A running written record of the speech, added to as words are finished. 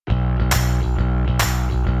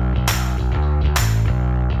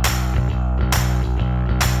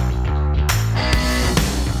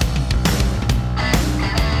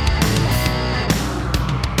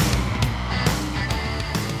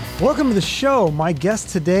Welcome to the show. My guest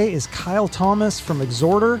today is Kyle Thomas from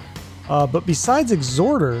Exhorder. But besides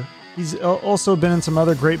Exhorder, he's also been in some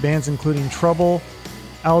other great bands, including Trouble,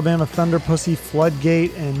 Alabama Thunder Pussy,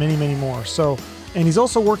 Floodgate, and many, many more. And he's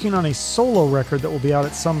also working on a solo record that will be out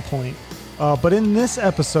at some point. But in this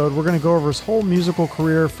episode, we're going to go over his whole musical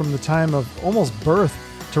career from the time of almost birth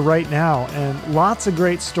to right now, and lots of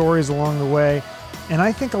great stories along the way. And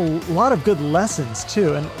I think a lot of good lessons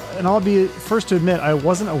too. And I'll be first to admit, I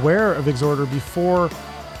wasn't aware of Exhorder before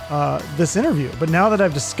this interview. But now that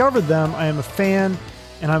I've discovered them, I am a fan,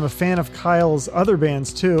 and I'm a fan of Kyle's other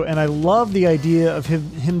bands too. And I love the idea of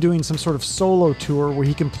him doing some sort of solo tour where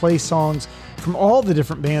he can play songs from all the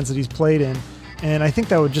different bands that he's played in. And I think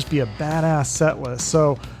that would just be a badass set list.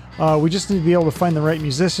 So we just need to be able to find the right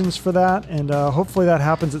musicians for that. And hopefully that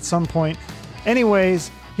happens at some point. Anyways,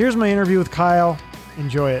 here's my interview with Kyle.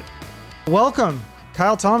 Enjoy it. Welcome,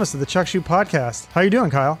 Kyle Thomas of the Chuck Shoot Podcast. How you doing,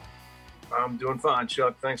 Kyle? I'm doing fine,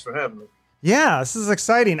 Chuck. Thanks for having me. Yeah, this is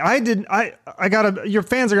exciting. Your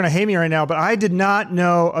fans are going to hate me right now, but I did not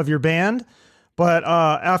know of your band. But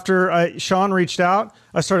after Sean reached out,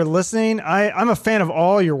 I started listening. I'm a fan of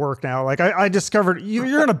all your work now. Like I discovered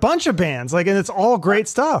you're in a bunch of bands, and it's all great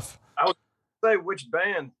stuff. I would say which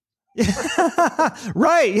band.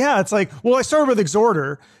 Right. Yeah. It's like, well, I started with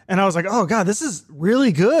Exhorder and I was like, oh God, this is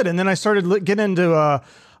really good. And then I started getting into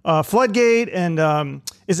Floodgate and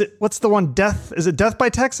what's the one, Death? Is it Death by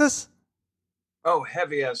Texas? Oh,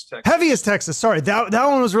 Heavy as Texas. Heavy as Texas. Sorry. That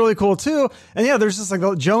one was really cool too. And yeah, there's just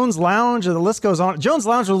like Jones Lounge, and the list goes on. Jones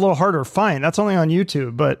Lounge was a little harder to find. That's only on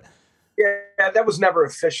YouTube, but yeah, that was never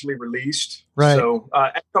officially released. Right. So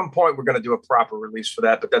at some point we're going to do a proper release for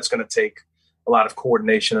that, but that's going to take a lot of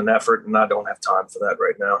coordination and effort, and I don't have time for that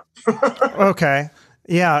right now. Okay.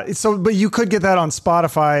 Yeah. So, but you could get that on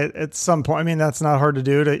Spotify at some point. I mean, that's not hard to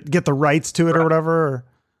do, to get the rights to it or whatever. Or...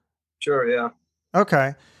 Sure. Yeah.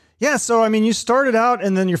 Okay. Yeah. So, I mean, you started out,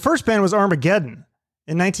 and then your first band was Armageddon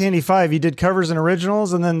in 1985. You did covers and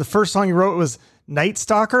originals. And then the first song you wrote was Night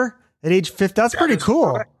Stalker at age 50. That's pretty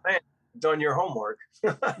cool. Man, done your homework.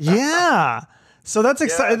 Yeah. So that's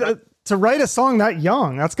exciting. Yeah, to write a song that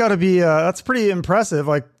young, that's got to be, that's pretty impressive.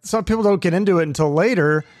 Like some people don't get into it until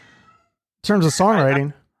later in terms of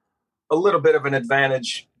songwriting. A little bit of an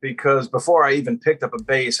advantage because before I even picked up a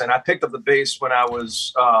bass, and I picked up the bass when I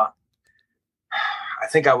was, I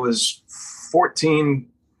think I was 14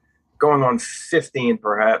 going on 15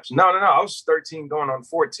 perhaps. No, I was 13 going on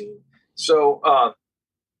 14. So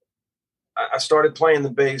I started playing the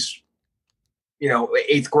bass,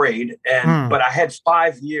 8th grade. But I had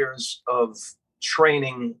 5 years of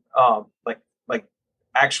training, like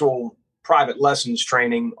actual private lessons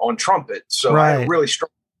training on trumpet. So I had a really strong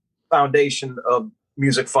foundation of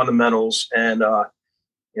music fundamentals. And, I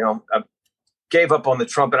gave up on the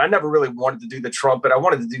trumpet. I never really wanted to do the trumpet. I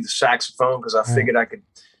wanted to do the saxophone because I figured I could,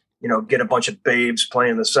 get a bunch of babes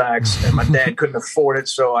playing the sax, and my dad couldn't afford it.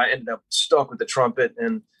 So I ended up stuck with the trumpet,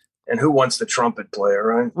 and who wants the trumpet player,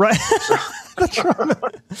 right? Right. The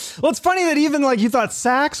trumpet. Well, it's funny that even like you thought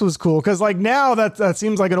sax was cool, because like now that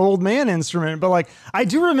seems like an old man instrument, but like I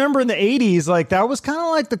do remember in the 80s, like that was kind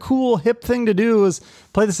of like the cool hip thing to do was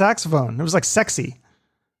play the saxophone. It was like sexy.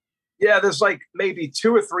 Yeah, there's like maybe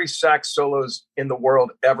 2 or 3 sax solos in the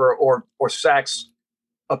world ever, or sax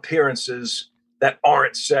appearances that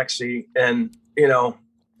aren't sexy, and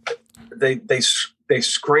they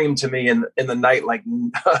scream to me in the night like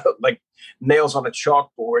like nails on a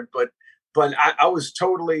chalkboard. But I was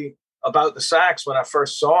totally about the sax when I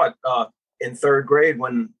first saw it in 3rd grade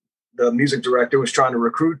when the music director was trying to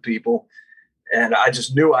recruit people, and I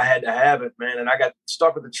just knew I had to have it, man. And I got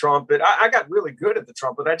stuck with the trumpet. I got really good at the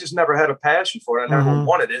trumpet. I just never had a passion for it. I never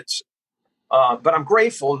wanted it. But I'm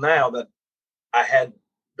grateful now that I had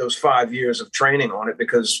those 5 years of training on it,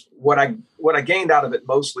 because what I gained out of it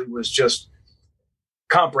mostly was just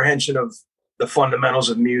comprehension of the fundamentals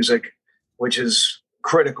of music, which is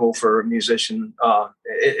critical for a musician.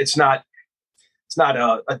 It's not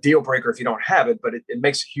a deal breaker if you don't have it, but it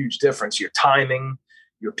makes a huge difference. Your timing,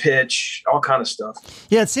 your pitch, all kind of stuff.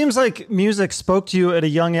 Yeah. It seems like music spoke to you at a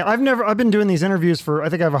young age. I've been doing these interviews for, I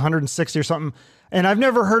think I have 160 or something. And I've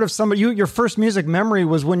never heard of somebody, your first music memory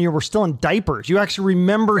was when you were still in diapers. You actually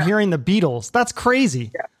remember hearing the Beatles. That's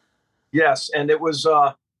crazy. Yeah. Yes. And it was,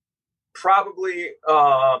 probably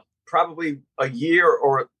a year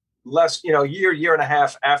or less, year and a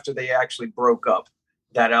half after they actually broke up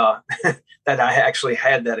that that I actually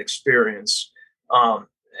had that experience.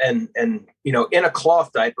 And in a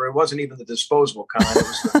cloth diaper. It wasn't even the disposable kind. It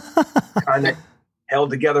was the kind that held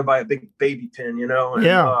together by a big baby pin, And,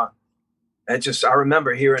 yeah. I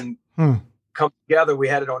remember hearing come together. We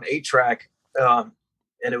had it on 8-track, and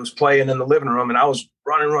it was playing in the living room, and I was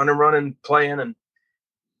running, playing, and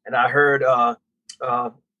I heard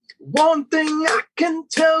one thing I can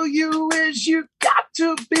tell you is you got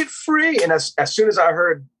to be free. And as soon as I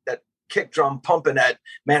heard that kick drum pumping that,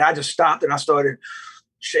 man, I just stopped and I started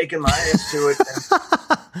shaking my ass to it.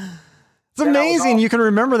 It's amazing you can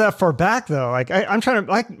remember that far back, though. Like I'm trying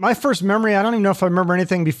to, like, my first memory, I don't even know if I remember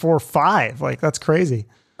anything before 5. Like, that's crazy.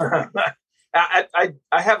 I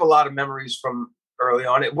have a lot of memories from early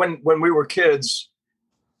on. When we were kids,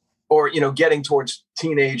 or, you know, getting towards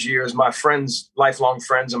teenage years, my friends, lifelong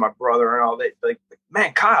friends, and my brother and all, they like,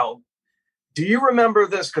 man, Kyle, do you remember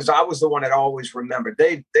this? Because I was the one that always remembered.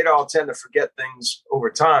 They'd all tend to forget things over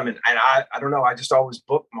time, and I don't know. I just always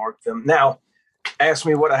bookmarked them. Now, ask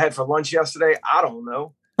me what I had for lunch yesterday. I don't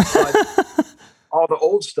know. But all the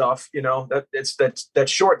old stuff, you know, that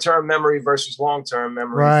short-term memory versus long-term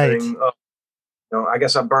memory thing. You know, I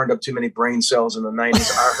guess I burned up too many brain cells in the 90s.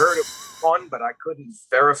 I heard it was fun, but I couldn't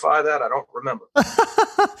verify that. I don't remember.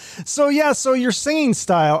 So your singing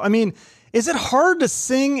style, I mean, is it hard to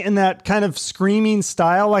sing in that kind of screaming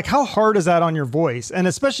style? Like, how hard is that on your voice? And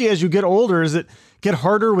especially as you get older, does it get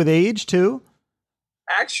harder with age too?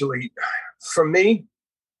 Actually, for me,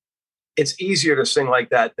 it's easier to sing like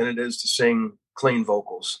that than it is to sing clean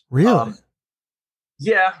vocals. Really?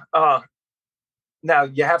 Yeah. Now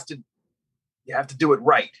you have to do it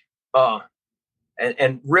right.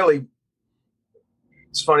 And really,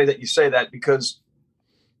 it's funny that you say that, because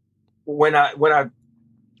when I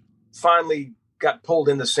finally got pulled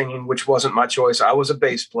into singing, which wasn't my choice, I was a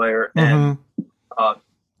bass player and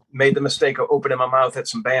made the mistake of opening my mouth at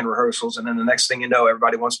some band rehearsals. And then the next thing you know,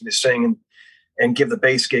 everybody wants me to sing and give the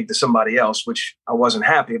bass gig to somebody else, which I wasn't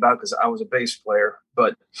happy about because I was a bass player.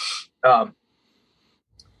 But by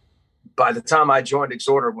the time I joined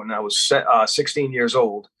Exhorder when I was 16 years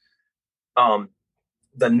old,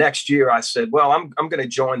 the next year I said, well, I'm going to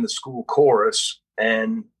join the school chorus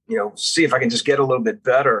and, you know, see if I can just get a little bit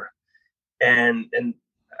better. And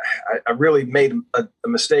I really made a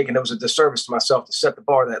mistake, and it was a disservice to myself to set the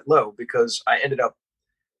bar that low, because I ended up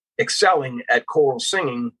excelling at choral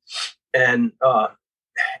singing. And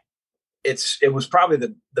it was probably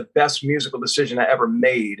the best musical decision I ever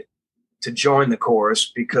made to join the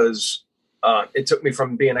chorus, because it took me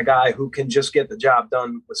from being a guy who can just get the job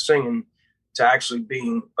done with singing to actually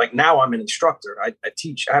being, like, now I'm an instructor. I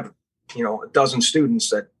teach. I have, you know, a dozen students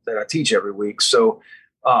that I teach every week. So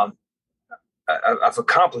I've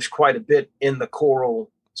accomplished quite a bit in the choral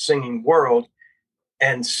singing world,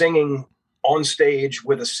 and singing on stage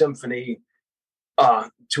with a symphony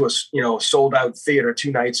to a sold out theater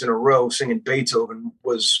 2 nights in a row, singing Beethoven,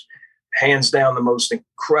 was hands down the most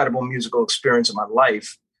incredible musical experience of my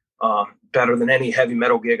life. Better than any heavy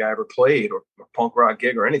metal gig I ever played, or punk rock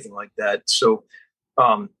gig, or anything like that. So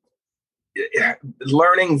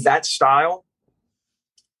learning that style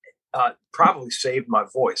probably saved my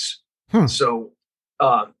voice. So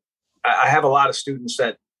I have a lot of students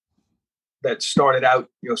that started out,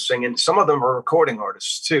 you know, singing. Some of them are recording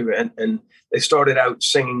artists too, and they started out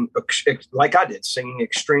singing like I did, singing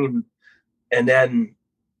extreme, and then,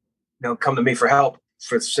 you know, come to me for help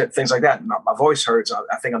for things like that. My voice hurts.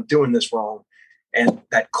 I think I'm doing this wrong. And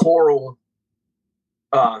that choral,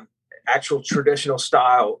 actual traditional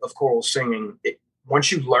style of choral singing,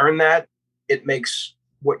 once you learn that, it makes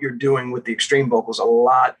what you're doing with the extreme vocals a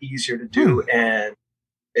lot easier to do, and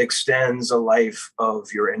extends the life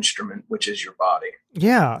of your instrument, which is your body.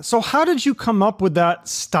 Yeah. So how did you come up with that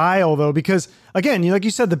style, though? Because, again, like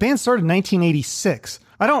you said, the band started in 1986.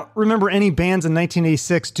 I don't remember any bands in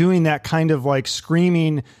 1986 doing that kind of like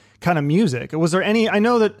screaming kind of music. Was there any? I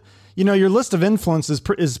know that, you know, your list of influences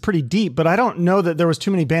is pretty deep, but I don't know that there was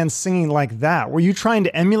too many bands singing like that. Were you trying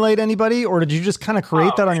to emulate anybody, or did you just kind of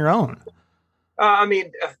create that on your own? I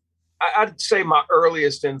mean, I'd say my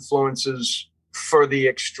earliest influences for the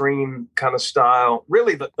extreme kind of style,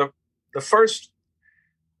 really the first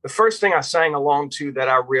thing I sang along to that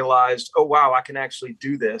I realized, oh wow, I can actually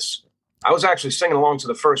do this. I was actually singing along to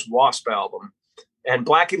the first Wasp album, and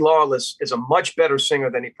Blackie Lawless is a much better singer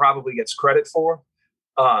than he probably gets credit for.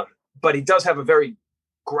 But he does have a very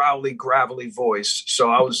growly, gravelly voice. So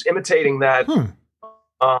I was imitating that.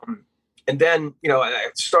 And then, you know, I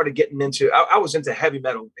started getting into, I was into heavy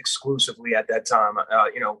metal exclusively at that time.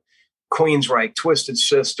 You know, Queensryche, Twisted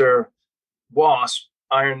Sister, Wasp,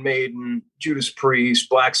 Iron Maiden, Judas Priest,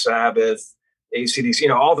 Black Sabbath, AC/DC, you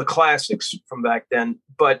know, all the classics from back then.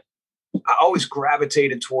 But I always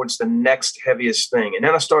gravitated towards the next heaviest thing. And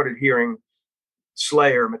then I started hearing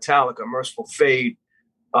Slayer, Metallica, Merciful Fate,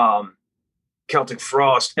 Celtic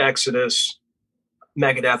Frost, Exodus,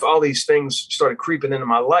 Megadeth, all these things started creeping into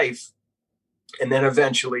my life. And then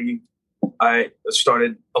eventually I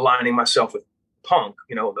started aligning myself with punk,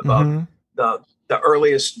 the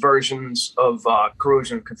earliest versions of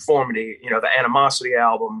Corrosion of Conformity, the Animosity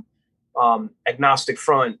album, Agnostic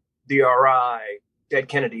Front, DRI, Dead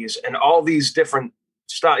Kennedys, and all these different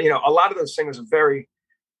stuff. A lot of those things are very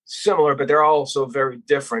similar, but they're also very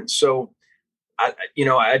different. So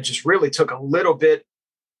I just really took a little bit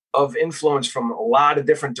of influence from a lot of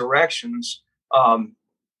different directions.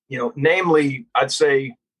 Namely, I'd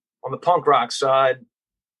say on the punk rock side,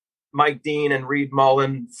 Mike Dean and Reed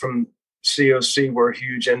Mullen from COC were a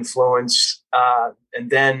huge influence. And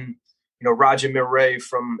then, Roger Miret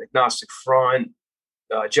from Agnostic Front,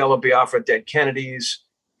 Jello Biafra, Dead Kennedys,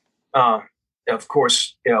 and of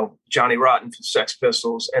course, Johnny Rotten from Sex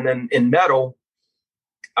Pistols. And then in metal,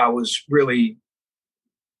 I was really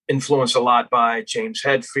influenced a lot by James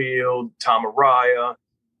Hetfield, Tom Araya,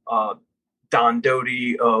 Don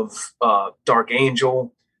Doty of Dark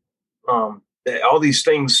Angel. All these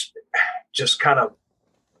things just kind of,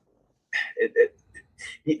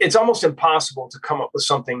 it's almost impossible to come up with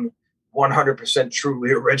something 100%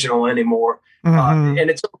 truly original anymore.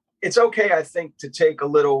 And it's okay, I think, to take a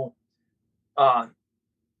little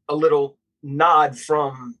nod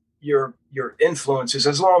from your influences,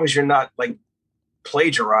 as long as you're not like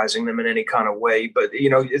plagiarizing them in any kind of way. But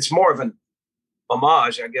it's more of an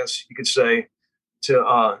homage, I guess you could say,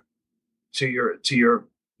 to your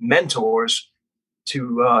mentors,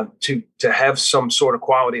 to have some sort of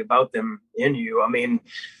quality about them in you. I mean,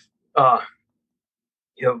 have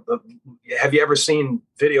you ever seen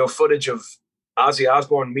video footage of Ozzy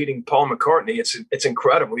Osbourne meeting Paul McCartney? It's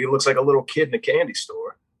incredible. He looks like a little kid in a candy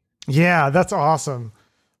store. Yeah, that's awesome.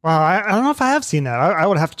 Wow, I don't know if I have seen that. I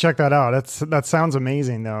would have to check that out. That sounds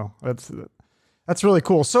amazing, though. That's really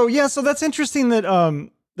cool. So yeah, so that's interesting that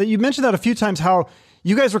that you mentioned that a few times, how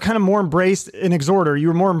you guys were kind of more embraced in Exhorder. You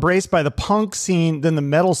were more embraced by the punk scene than the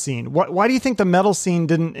metal scene. Why do you think the metal scene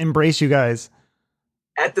didn't embrace you guys?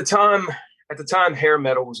 At the time, hair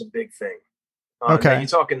metal was a big thing. Okay. You're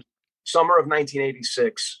talking summer of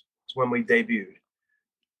 1986 is when we debuted.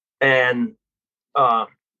 And for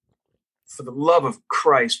the love of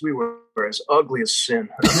Christ, we were as ugly as sin.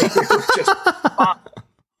 I mean, we were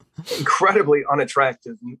just incredibly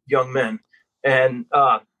unattractive young men. And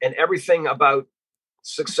everything about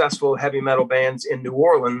successful heavy metal bands in New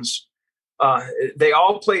Orleans, they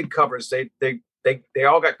all played covers. They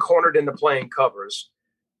all got cornered into playing covers.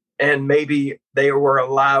 And maybe they were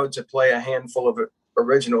allowed to play a handful of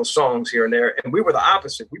original songs here and there. And we were the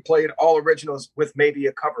opposite. We played all originals with maybe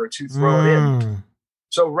a cover or two thrown in.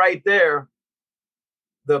 So right there,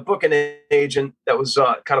 the booking agent that was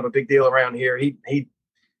kind of a big deal around here,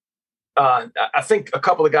 I think a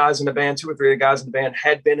couple of guys in the band, 2 or 3 of the guys in the band,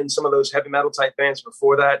 had been in some of those heavy metal type bands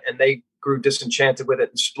before that, and they grew disenchanted with it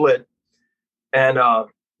and split. And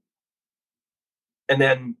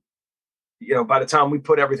then, by the time we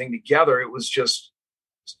put everything together, it was just,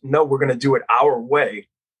 no, we're going to do it our way.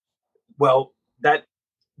 Well, that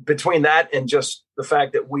between that and just the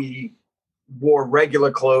fact that we wore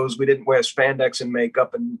regular clothes, we didn't wear spandex and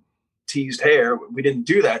makeup and teased hair. We didn't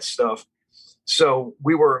do that stuff. So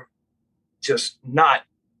we were just not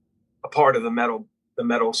a part of the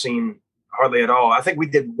metal scene hardly at all. I think we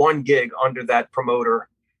did one gig under that promoter,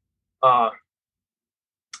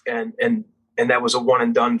 and that was a one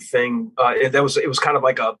and done thing. It was kind of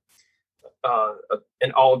like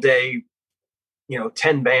an all day,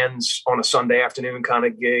 10 bands on a Sunday afternoon kind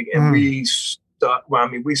of gig, and we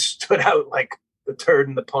stood out like the turd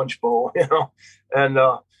in the punch bowl, and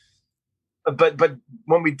but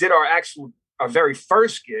when we did our very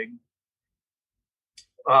first gig,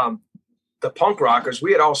 the punk rockers,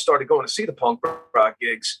 we had all started going to see the punk rock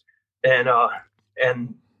gigs, and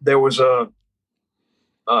there was a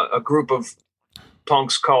group of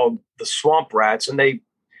punks called the Swamp Rats, and they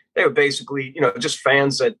were basically, just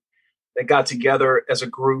fans that got together as a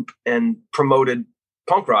group and promoted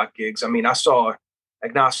punk rock gigs. I mean, I saw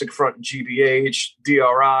Agnostic Front, GBH,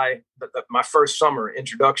 DRI, my first summer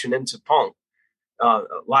introduction into punk, a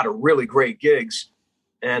lot of really great gigs.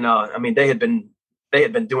 And I mean, they had been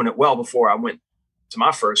doing it well before I went to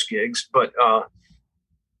my first gigs, but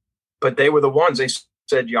they were the ones. They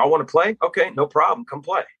said, "Y'all want to play? Okay, no problem, come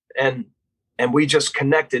play." And we just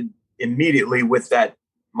connected immediately with that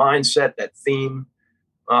mindset, that theme.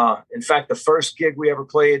 In fact, the first gig we ever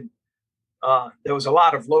played, there was a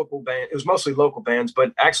lot of local bands. It was mostly local bands,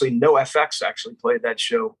 but actually NoFX actually played that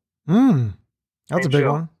show. That's a big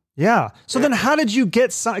one. Yeah. So then how did you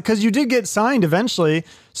get signed? Because you did get signed eventually.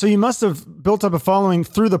 So you must have built up a following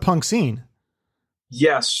through the punk scene.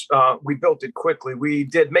 Yes, we built it quickly. We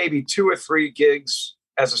did maybe 2 or 3 gigs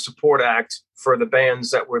as a support act for the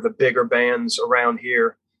bands that were the bigger bands around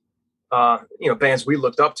here. Bands we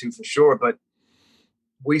looked up to for sure, but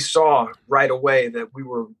we saw right away that we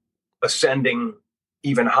were ascending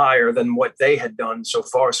even higher than what they had done so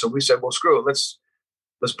far. So we said, well, screw it.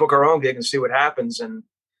 Let's book our own gig and see what happens. And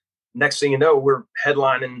next thing you know, we're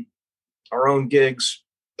headlining our own gigs,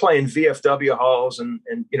 playing VFW halls and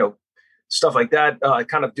stuff like that,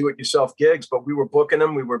 kind of do-it-yourself gigs. But we were booking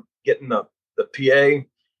them. We were getting the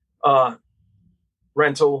PA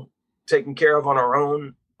rental taken care of on our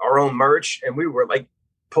own merch, and we were like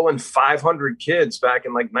pulling 500 kids back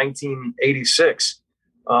in like 1986,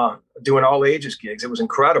 doing all ages gigs. It was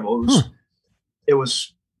incredible. It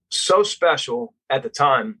was so special at the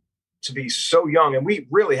time to be so young, and we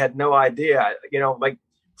really had no idea. Like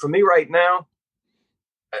for me right now,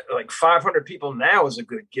 like 500 people now is a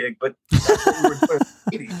good gig, but that's what we were doing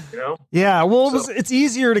in the 80s, Yeah, well, it's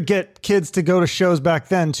easier to get kids to go to shows back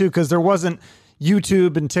then too, because there wasn't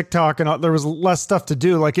YouTube and TikTok and there was less stuff to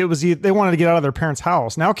do. Like they wanted to get out of their parents'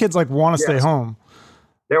 house. Now kids like want to stay home.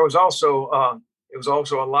 There was also it was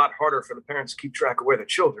also a lot harder for the parents to keep track of where the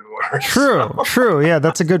children were. True. Yeah,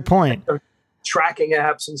 that's a good point. Tracking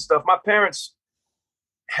apps and stuff. My parents,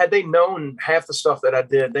 had they known half the stuff that I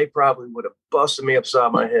did, they probably would have busted me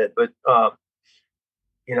upside my head. But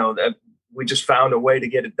that we just found a way to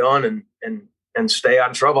get it done and stay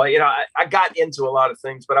out of trouble. I got into a lot of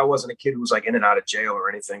things, but I wasn't a kid who was like in and out of jail or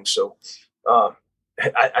anything. So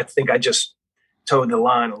I think I just towed the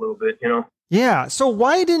line a little bit, Yeah. So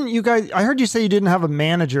why didn't you guys, I heard you say you didn't have a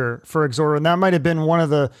manager for Exhorder, and that might've been one of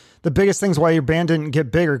the biggest things why your band didn't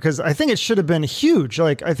get bigger. Cause I think it should have been huge.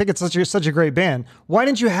 Like, I think it's such a great band. Why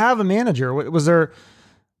didn't you have a manager? Was there?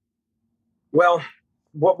 Well,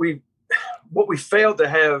 what we failed to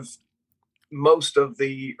have most of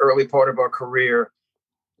the early part of our career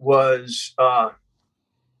was,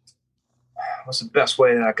 what's the best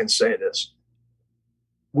way that I can say this?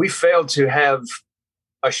 We failed to have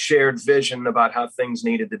a shared vision about how things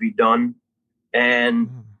needed to be done. And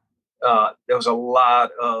there was a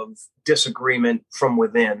lot of disagreement from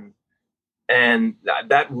within. And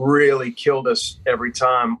that really killed us every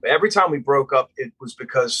time. Every time we broke up, it was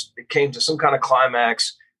because it came to some kind of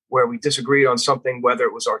climax where we disagreed on something, whether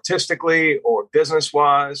it was artistically or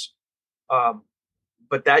business-wise.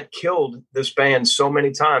 But that killed this band so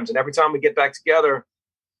many times. And every time we get back together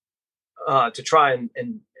to try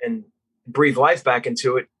and breathe life back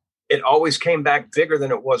into it, it always came back bigger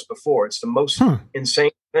than it was before. It's the most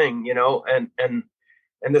insane thing,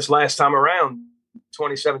 and this last time around,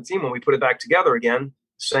 2017, when we put it back together again,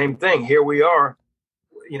 same thing. Here we are,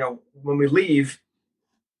 when we leave,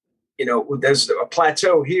 there's a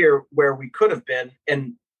plateau here where we could have been,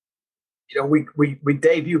 and, we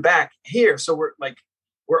debut back here. So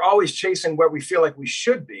we're always chasing where we feel like we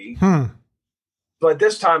should be. But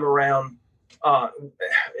this time around,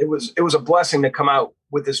 it was a blessing to come out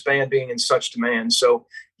with this band being in such demand. So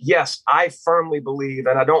yes, I firmly believe,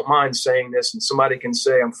 and I don't mind saying this, and somebody can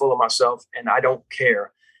say I'm full of myself, and I don't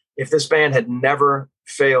care. If this band had never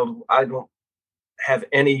failed, I don't have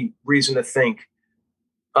any reason to think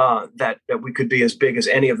that we could be as big as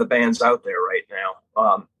any of the bands out there right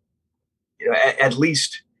now. At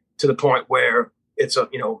least to the point where it's a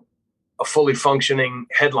fully functioning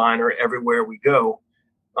headliner everywhere we go.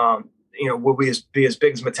 Will we be as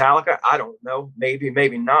big as Metallica? I don't know.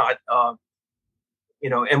 Maybe not.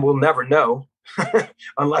 And we'll never know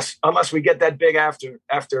unless we get that big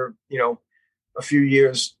after a few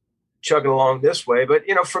years chugging along this way. But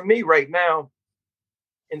for me right now,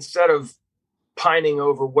 instead of pining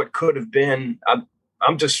over what could have been,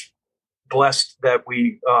 I'm just blessed that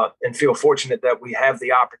we and feel fortunate that we have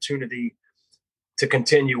the opportunity to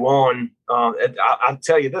continue on. I'll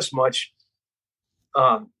tell you this much.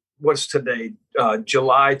 What's today?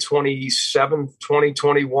 July 27th,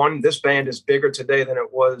 2021. This band is bigger today than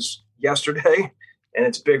it was yesterday, and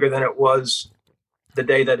it's bigger than it was the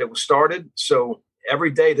day that it was started. So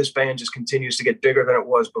every day this band just continues to get bigger than it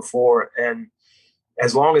was before. And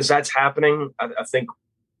as long as that's happening, I think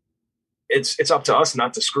it's up to us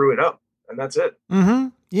not to screw it up. And that's it. Mm-hmm.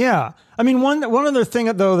 Yeah. I mean, one other thing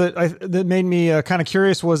though that made me kind of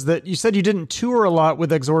curious was that you said you didn't tour a lot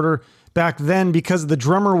with Exhorder back then because the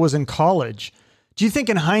drummer was in college. Do you think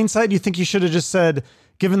in hindsight, you think you should have just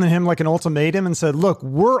given him like an ultimatum and said, look,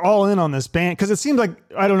 we're all in on this band? Cause it seemed like,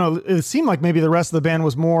 I don't know, it seemed like maybe the rest of the band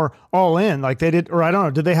was more all in, like they did, or I don't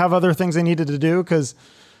know, did they have other things they needed to do? Cause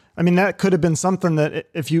I mean, that could have been something that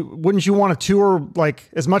wouldn't you want to tour like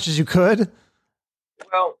as much as you could?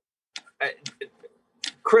 Well,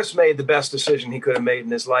 Chris made the best decision he could have made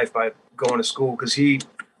in his life by going to school, because he's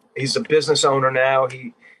a business owner now.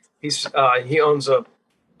 He owns a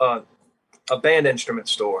band instrument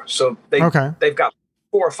store. So they've got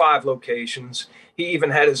 4 or 5 locations. He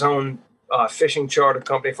even had his own fishing charter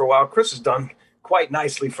company for a while. Chris has done quite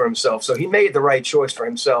nicely for himself. So he made the right choice for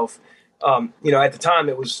himself. At the time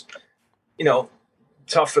it was,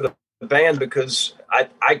 tough for the band, because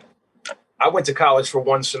I went to college for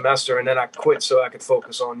 1 semester and then I quit so I could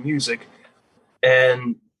focus on music.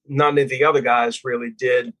 And none of the other guys really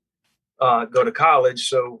did go to college.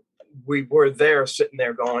 So we were there sitting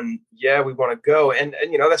there going, yeah, we want to go. And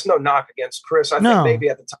that's no knock against Chris. I think maybe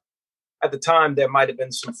at the time there might've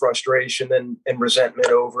been some frustration and resentment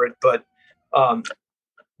over it. But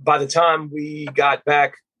by the time we got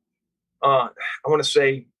back, I want to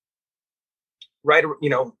say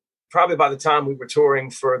probably by the time we were touring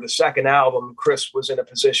for the second album, Chris was in a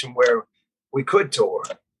position where we could tour.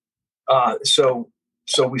 So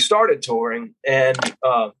we started touring, and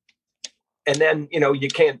then, you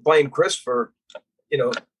can't blame Chris for,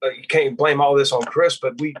 you can't blame all this on Chris,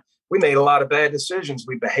 but we made a lot of bad decisions.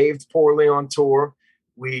 We behaved poorly on tour.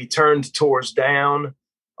 We turned tours down,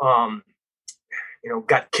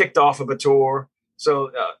 got kicked off of a tour.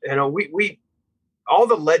 So, we all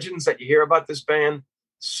the legends that you hear about this band,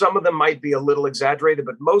 some of them might be a little exaggerated,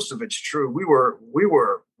 but most of it's true. We were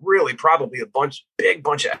really probably a big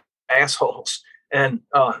bunch of assholes. And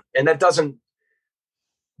that doesn't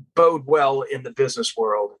bode well in the business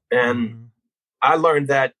world. And I learned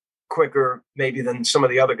that quicker maybe than some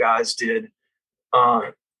of the other guys did.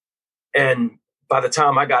 And by the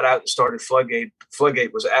time I got out and started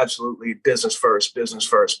Floodgate was absolutely business first.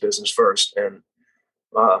 And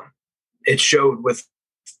it showed with,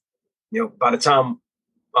 by the time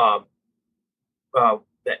the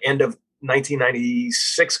end of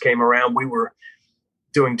 1996 came around, we were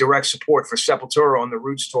doing direct support for Sepultura on the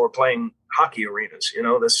Roots tour, playing hockey arenas.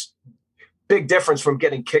 This big difference from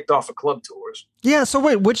getting kicked off of club tours. Yeah. So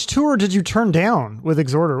wait, which tour did you turn down with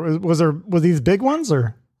Exhorder? Were these big ones,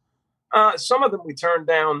 or? Some of them we turned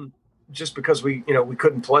down just because we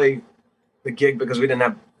couldn't play the gig because we didn't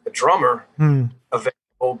have a drummer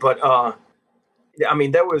available. But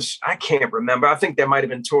there was, I can't remember. I think there might have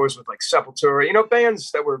been tours with like Sepultura,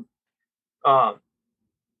 bands that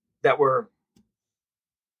were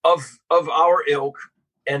of our ilk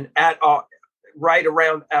and right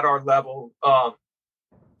around at our level. At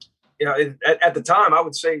the time, I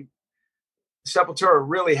would say Sepultura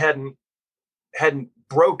really hadn't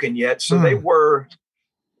broken yet. So they were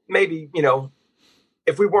maybe,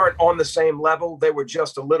 if we weren't on the same level, they were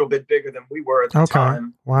just a little bit bigger than we were at the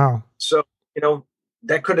time. Wow. So,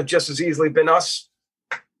 that could have just as easily been us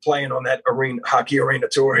playing on that hockey arena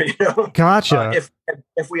tour, Gotcha.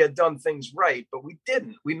 If we had done things right, but we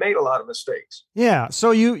didn't. We made a lot of mistakes. Yeah. So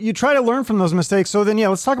you try to learn from those mistakes. So then,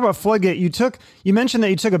 let's talk about Floodgate. You mentioned that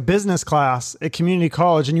you took a business class at community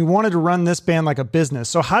college and you wanted to run this band like a business.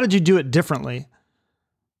 So how did you do it differently?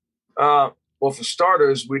 Well, for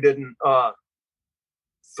starters, we didn't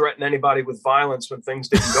threaten anybody with violence when things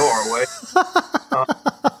didn't go our way.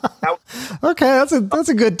 Okay, that's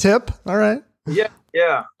a good tip. All right. Yeah.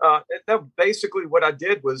 That basically what I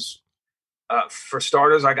did was, for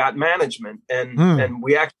starters, I got management, and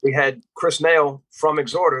we actually had Chris Nail from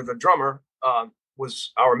Exhorder, the drummer,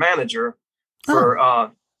 was our manager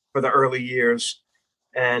for the early years,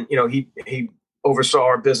 and he oversaw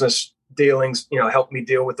our business dealings. Helped me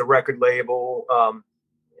deal with the record label,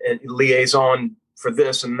 and liaison for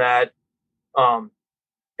this and that, and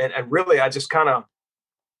really I just kind of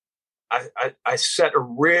I set a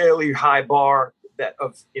really high bar that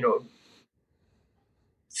of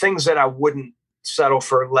things that I wouldn't settle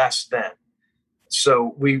for less than.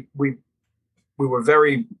 So we were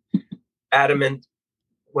very adamant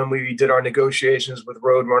when we did our negotiations with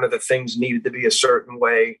Roadrunner that things needed to be a certain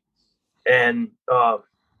way, and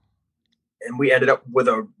we ended up with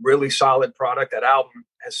a really solid product. That album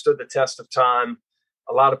has stood the test of time.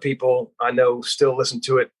 A lot of people I know still listen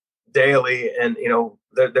to it daily, and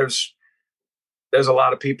there's a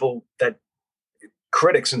lot of people that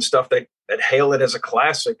critics and stuff that hail it as a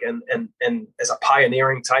classic and as a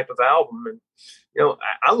pioneering type of album. And,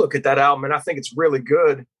 I look at that album and I think it's really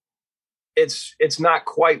good. It's not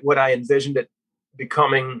quite what I envisioned it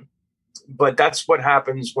becoming, but that's what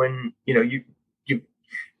happens when,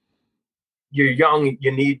 you're young,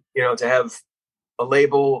 you need, to have a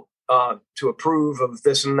label, to approve of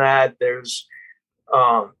this and that. There's,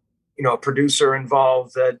 a producer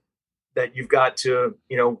involved that you've got to,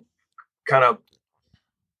 kind of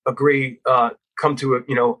agree, come to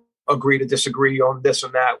agree to disagree on this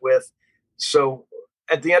and that with. So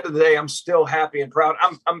at the end of the day, I'm still happy and proud.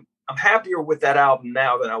 I'm happier with that album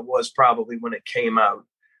now than I was probably when it came out.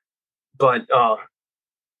 But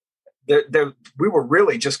we were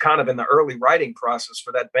really just kind of in the early writing process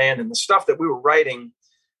for that band, and the stuff that we were writing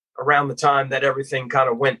around the time that everything kind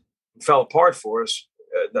of fell apart for us.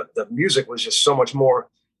 The music was just so much more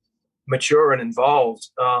mature and involved.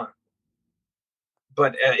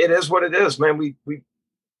 But it is what it is, man. We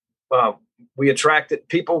attracted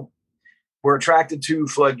people. Were attracted to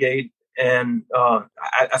Floodgate, and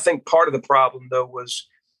I think part of the problem though was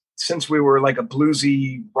since we were like a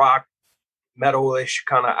bluesy rock metal-ish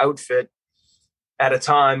kind of outfit at a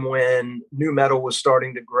time when nu metal was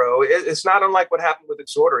starting to grow. It's not unlike what happened with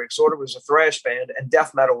Exhorder. Exhorder was a thrash band, and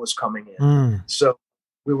death metal was coming in. So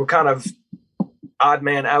we were kind of odd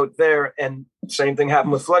man out there, and same thing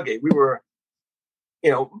happened with Floodgate. We were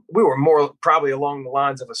more probably along the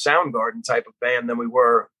lines of a Soundgarden type of band than we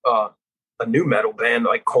were a nu metal band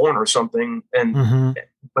like Korn or something. And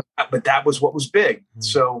but that was what was big.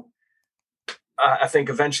 So I think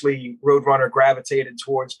eventually Roadrunner gravitated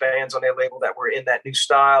towards bands on their label that were in that new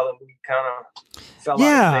style, and we kind of fell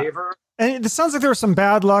out of favor. And it sounds like there was some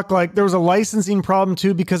bad luck. Like there was a licensing problem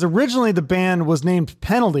too, because originally the band was named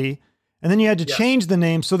Penalty, and then you had to change the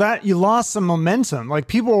name so that you lost some momentum. Like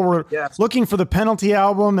people were looking for the Penalty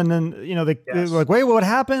album, and then, they were like, wait, what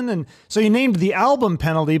happened? And so you named the album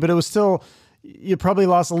Penalty, but it was still, you probably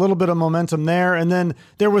lost a little bit of momentum there. And then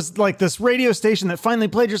there was like this radio station that finally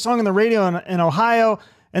played your song on the radio in Ohio,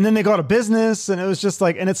 and then they got a business, and it was just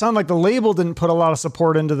like, and it sounded like the label didn't put a lot of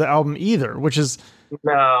support into the album either, which is.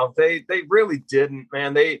 No, they really didn't,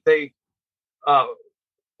 man.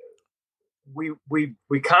 We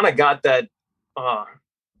kind of got that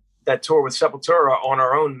tour with Sepultura on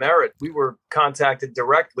our own merit. We were contacted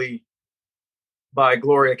directly by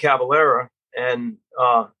Gloria Cavalera, and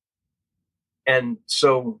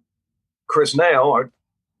so Chris Nail, our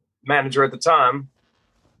manager at the time,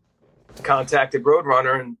 contacted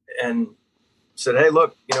Roadrunner and said, "Hey,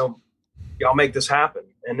 look, y'all make this happen."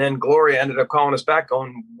 And then Gloria ended up calling us back,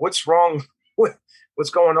 going, "What's wrong with?" What's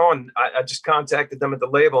going on? I just contacted them at the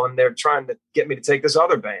label, and they're trying to get me to take this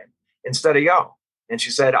other band instead of y'all. And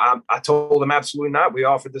she said, I told them absolutely not. We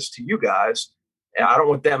offered this to you guys, and I don't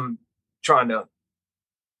want them trying to.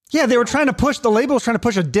 Yeah, they were trying to push, the label was trying to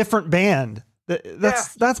push a different band.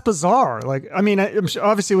 That's bizarre. Like, I mean,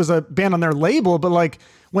 obviously it was a band on their label, but like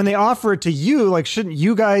when they offer it to you, like, shouldn't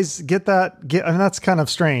you guys get that? I mean, that's kind of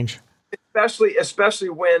strange. Especially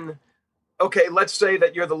when. Okay, let's say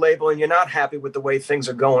that you're the label and you're not happy with the way things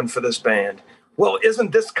are going for this band. Well,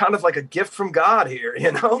 isn't this kind of like a gift from God here,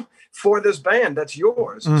 for this band that's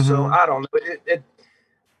yours? So I don't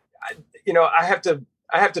know. I have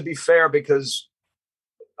to be fair, because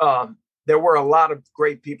there were a lot of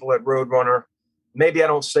great people at Roadrunner. Maybe I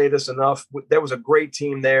don't say this enough. There was a great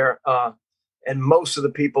team there, and most of the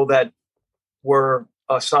people that were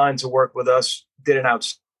assigned to work with us did an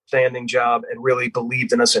outstanding job and really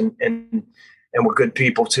believed in us and were good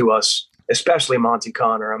people to us, especially Monty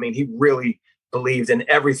Connor. I mean, he really believed in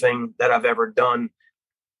everything that I've ever done.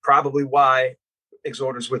 Probably why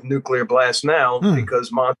Exhorder's with Nuclear Blast now,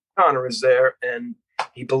 because Monty Connor is there and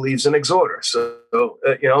he believes in Exhorder. So,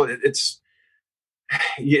 it's,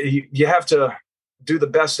 you have to do the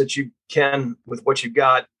best that you can with what you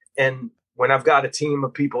got. And when I've got a team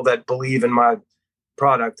of people that believe in my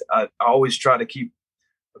product, I always try to keep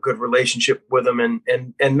a good relationship with them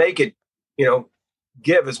and make it,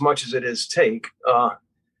 give as much as it is take.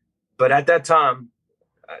 But at that time,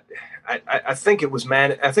 I think it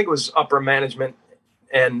was upper management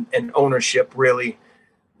and ownership really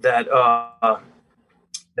that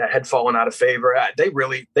had fallen out of favor. They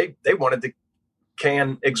wanted to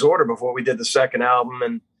can Exhorder before we did the second album,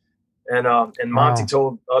 and Monty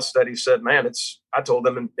told us that he said, "Man, I told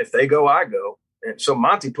them if they go, I go." And so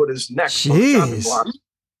Monty put his neck on the chopping block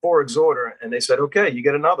for Exhorder, and they said, "Okay, you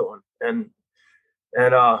get another one." And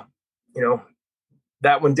that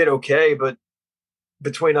one did okay, but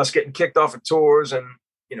between us getting kicked off of tours and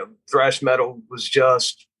thrash metal was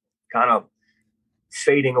just kind of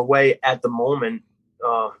fading away at the moment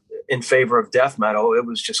in favor of death metal. It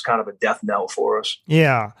was just kind of a death knell for us.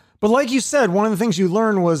 Yeah, but like you said, one of the things you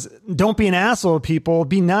learned was don't be an asshole to people,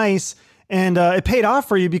 be nice. And it paid off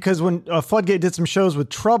for you, because when Floodgate did some shows with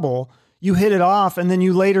Trouble, you hit it off, and then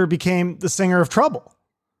you later became the singer of Trouble.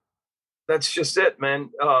 That's just it,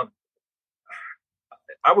 man.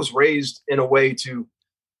 I was raised in a way to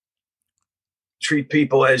treat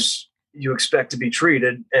people as you expect to be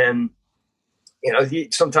treated. And,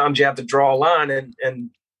 sometimes you have to draw a line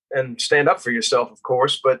and stand up for yourself, of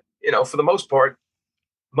course. But, for the most part,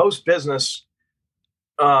 most business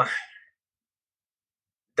uh,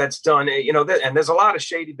 that's done, and there's a lot of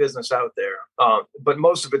shady business out there, but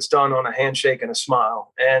most of it's done on a handshake and a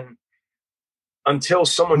smile. And until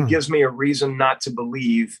someone gives me a reason not to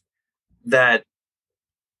believe that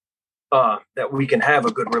that we can have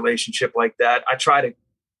a good relationship like that, I try to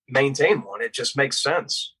maintain one. It just makes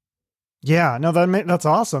sense. Yeah, no, that's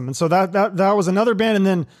awesome. And so that was another band, and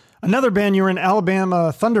then another band. You were in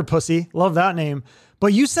Alabama Thunder Pussy. Love that name.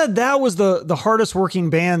 But you said that was the hardest working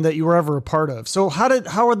band that you were ever a part of. So how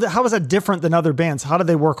was that different than other bands? How did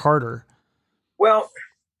they work harder? Well,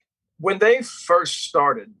 when they first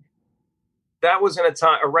started, that was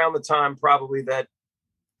around the time probably that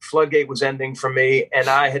Floodgate was ending for me, and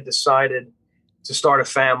I had decided to start a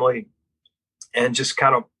family and just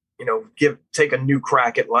kind of, take a new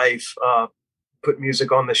crack at life, put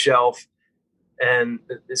music on the shelf. And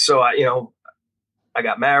so I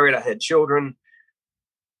got married, I had children.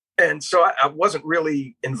 And so I wasn't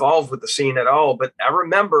really involved with the scene at all. But I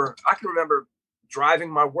can remember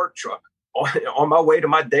driving my work truck on my way to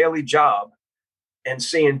my daily job and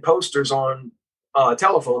seeing posters on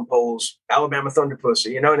telephone poles, Alabama Thunder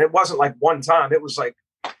Pussy, and it wasn't like one time. It was like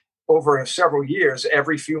over several years,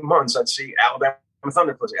 every few months, I'd see Alabama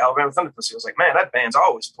Thunder Pussy, Alabama Thunder Pussy. I was like, man, that band's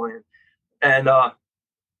always playing. And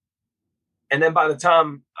then by the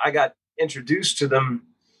time I got introduced to them,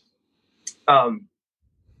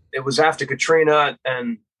 it was after Katrina,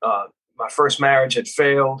 and my first marriage had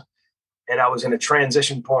failed, and I was in a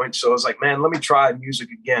transition point. So I was like, man, let me try music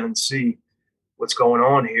again and see what's going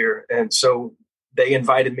on here. And so they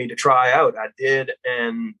invited me to try out. I did,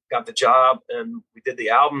 and got the job, and we did the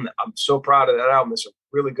album. I'm so proud of that album. It's a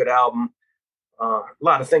really good album. A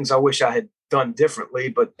lot of things I wish I had done differently,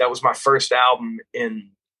 but that was my first album in,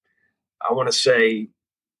 I want to say,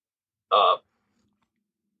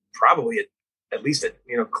 probably at least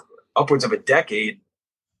upwards of a decade.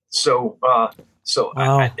 So wow.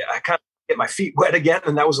 I kind of get my feet wet again,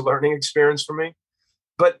 and that was a learning experience for me.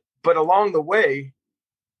 But along the way,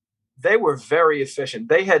 they were very efficient.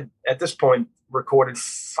 They had at this point recorded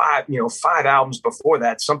five albums before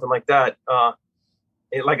that, something like that.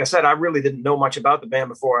 Like I said, I really didn't know much about the band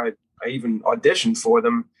before I even auditioned for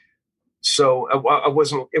them. So it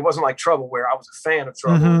wasn't like Trouble, where I was a fan of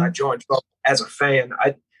Trouble and I joined Trouble as a fan.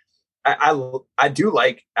 I do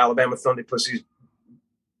like Alabama Thunder Pussy's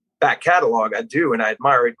back catalog. I do, and I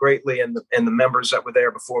admire it greatly, and the members that were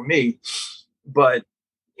there before me. But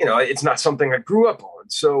it's not something I grew up on.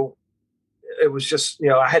 So it was just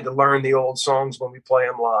I had to learn the old songs when we play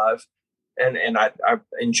them live, and I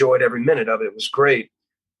enjoyed every minute of it. It was great.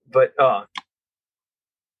 But I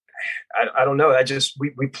don't know.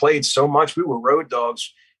 We played so much. We were road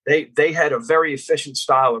dogs. They had a very efficient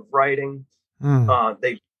style of writing.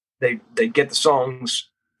 They get the songs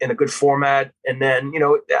in a good format, and then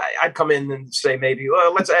I'd come in and say maybe,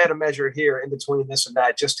 well, let's add a measure here in between this and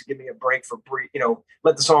that, just to give me a break for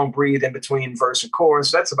let the song breathe in between verse and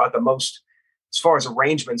chorus. That's about the most, as far as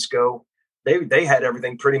arrangements go. They had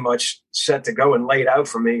everything pretty much set to go and laid out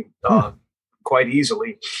for me quite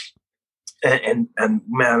easily. And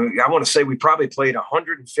man, I want to say we probably played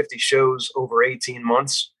 150 shows over 18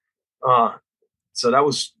 months. So that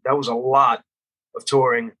was a lot of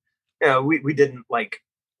touring. We didn't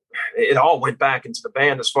it all went back into the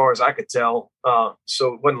band as far as I could tell.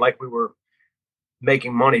 So it wasn't like we were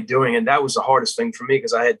making money doing it. That was the hardest thing for me,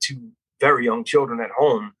 because I had two very young children at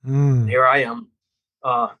home. Here I am,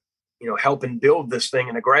 helping build this thing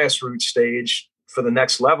in a grassroots stage for the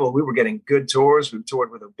next level. We were getting good tours. We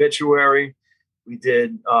toured with Obituary. We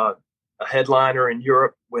did a headliner in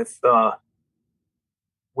Europe with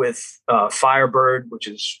Firebird, which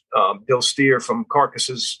is Bill Steer from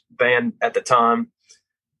Carcass's band at the time.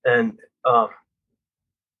 And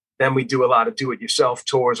then we do a lot of do-it-yourself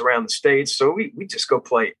tours around the States. So we just go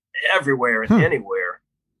play everywhere and anywhere.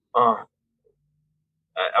 I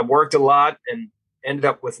worked a lot and ended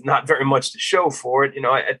up with not very much to show for it.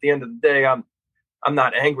 At the end of the day, I'm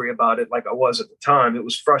not angry about it like I was at the time. It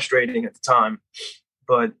was frustrating at the time,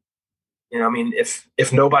 but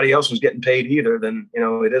if nobody else was getting paid either, then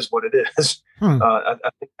it is what it is.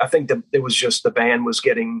 I think that it was just the band was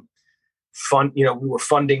getting fun. We were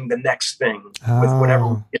funding the next thing with whatever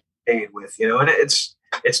we get paid with. And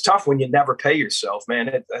it's tough when you never pay yourself,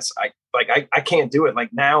 man. I can't do it.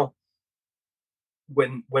 Like now,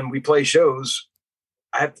 when we play shows,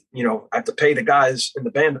 I have to pay the guys in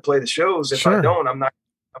the band to play the shows. If I don't, I'm not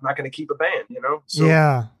going to keep a band, So,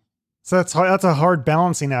 yeah. So that's a hard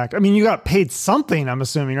balancing act. I mean, you got paid something, I'm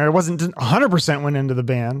assuming, right? It wasn't 100% went into the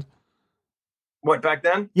band. What, back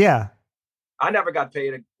then? Yeah. I never got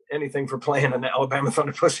paid anything for playing an Alabama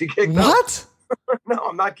Thunder Pussy gig. What? No,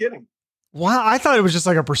 I'm not kidding. Wow. I thought it was just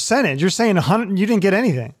like a percentage. You're saying 100, you didn't get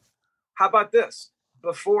anything. How about this?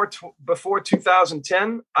 Before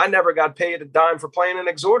 2010, I never got paid a dime for playing an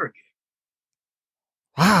Exhorder gig.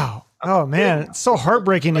 Wow. Oh man, it's so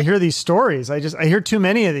heartbreaking to hear these stories. I hear too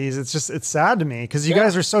many of these. It's sad to me because you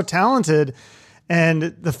guys are so talented, and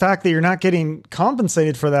the fact that you're not getting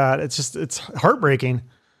compensated for that, it's heartbreaking.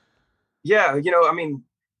 Yeah, I mean,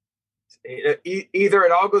 either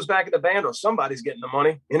it all goes back in the band or somebody's getting the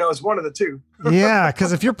money. It's one of the two. Yeah,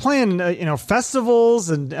 because if you're playing, festivals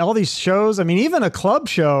and all these shows, I mean, even a club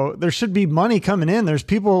show, there should be money coming in. There's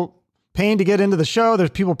people paying to get into the show. There's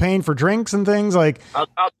people paying for drinks and things like. I'll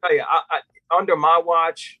tell you, under my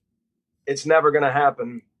watch, it's never going to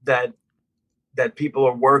happen that people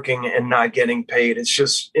are working and not getting paid. It's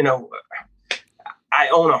just, I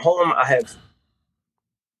own a home. I have,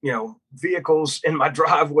 vehicles in my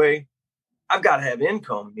driveway. I've got to have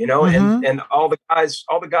income, and all the guys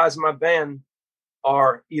in my band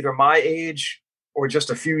are either my age or just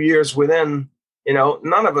a few years within.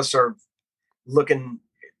 None of us are looking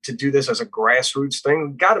to do this as a grassroots thing.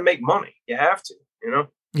 We've got to make money. You have to,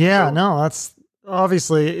 Yeah, So, no, that's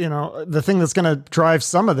obviously, the thing that's going to drive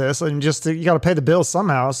some of this, and just, you got to pay the bills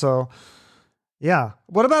somehow. So yeah.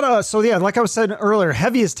 What about, so yeah, like I was saying earlier,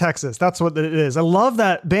 Heavy as Texas. That's what it is. I love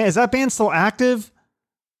that band. Is that band still active?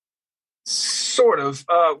 sort of.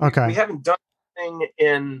 Okay. We haven't done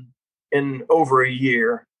anything in over a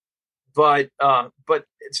year, but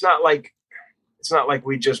it's not like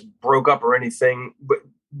we just broke up or anything. But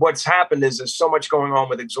what's happened is there's so much going on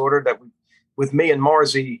with Exhorder that with me and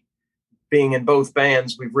Marzi being in both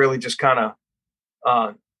bands, we've really just kind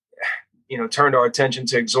of turned our attention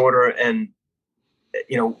to Exhorder, and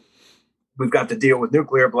we've got to deal with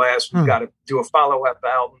Nuclear Blast. We've got to do a follow-up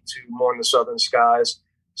album to Mourn the Southern Skies.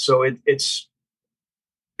 So it's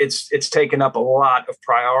taken up a lot of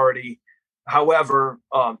priority. However,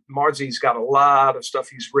 Marzi's got a lot of stuff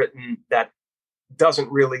he's written that doesn't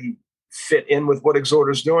really fit in with what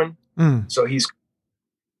Exhorder's doing. So he's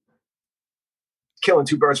killing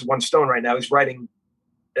two birds with one stone right now. He's writing,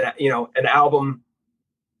 an album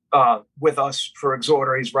with us for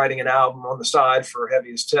Exhorder. He's writing an album on the side for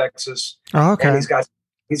Heavy as Texas. Oh, okay. And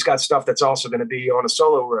he's got stuff that's also going to be on a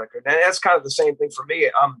solo record. And that's kind of the same thing for me.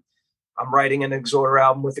 I'm writing an Exhorder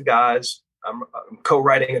album with the guys. I'm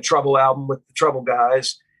co-writing a Trouble album with the Trouble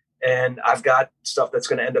guys. And I've got stuff that's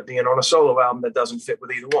going to end up being on a solo album that doesn't fit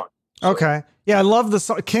with either one. So, okay. Yeah. I love the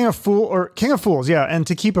song King of Fools. Yeah. And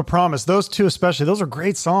To Keep a Promise. Those two, especially, those are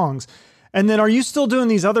great songs. And then are you still doing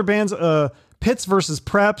these other bands? Pitts versus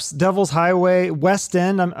Preps, Devil's Highway, West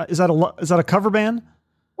End. Is that a cover band?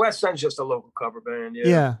 West End's just a local cover band. Yeah.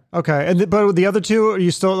 Yeah. Okay. But the other two,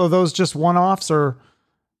 are those just one-offs or?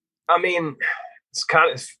 I mean, it's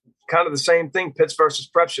kind of the same thing. Pitts versus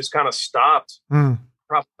Preps just kind of stopped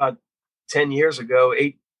probably about 10 years ago,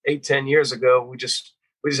 10 years ago. We just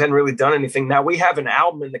hadn't really done anything. Now we have an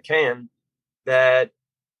album in the can that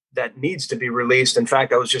needs to be released. In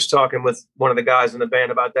fact, I was just talking with one of the guys in the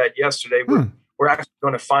band about that yesterday. We're actually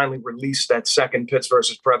going to finally release that second Pitts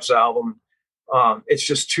versus Preps album. It's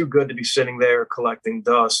just too good to be sitting there collecting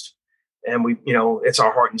dust. And it's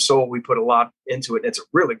our heart and soul. We put a lot into it. And it's a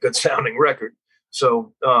really good sounding record.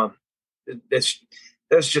 So there's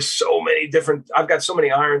just so many different, I've got so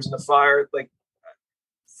many irons in the fire. Like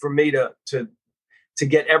for me to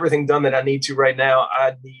get everything done that I need to right now,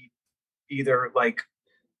 I need either like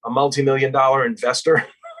a multi-million-dollar investor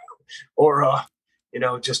or,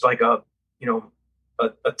 just like a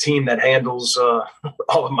team that handles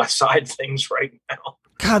all of my side things right now.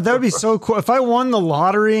 God, that would be so cool. If I won the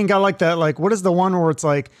lottery and got like that, like, what is the one where it's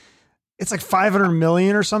like 500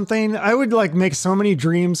 million or something? I would like make so many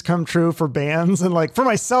dreams come true for bands and like for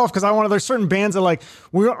myself. Cause there's certain bands that like,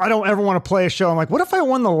 I don't ever want to play a show. I'm like, what if I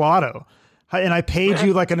won the lotto and I paid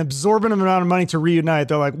you like an absorbent amount of money to reunite?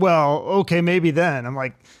 They're like, well, okay, maybe then. I'm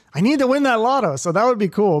like, I need to win that lotto. So that would be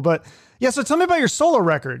cool. But yeah. So tell me about your solo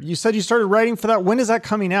record. You said you started writing for that. When is that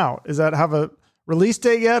coming out? Does that have a release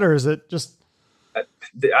date yet? Or is it just?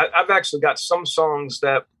 I've actually got some songs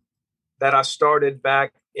that I started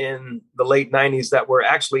back in the late 90s that were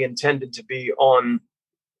actually intended to be on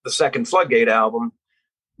the second Floodgate album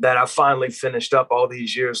that I finally finished up all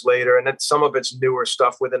these years later. And some of it's newer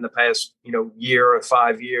stuff within the past, year or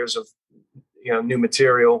 5 years of, new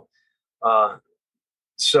material.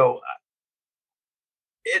 So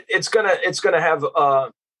it's gonna have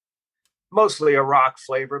mostly a rock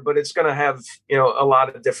flavor, but it's gonna have, a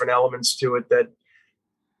lot of different elements to it that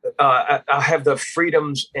I have the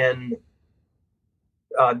freedoms and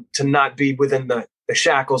to not be within the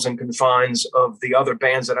shackles and confines of the other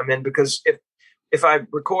bands that I'm in. Because if I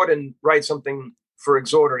record and write something for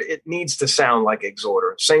Exhorder, it needs to sound like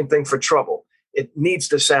Exhorder. Same thing for Trouble. It needs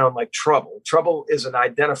to sound like Trouble. Trouble is an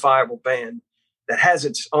identifiable band that has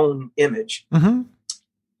its own image. Mm-hmm.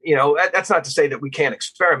 You know, that's not to say that we can't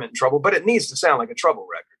experiment in Trouble, but it needs to sound like a Trouble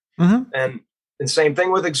record. Mm-hmm. And same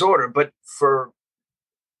thing with Exhorder. But for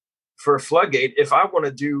Floodgate, if I want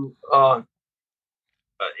to do,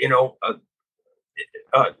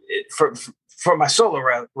 for my solo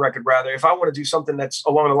record, rather, if I want to do something that's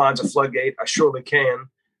along the lines of Floodgate, I surely can.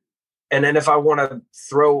 And then if I want to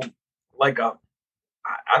throw like a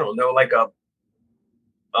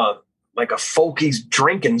folky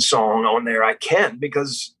drinking song on there, I can,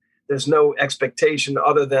 because there's no expectation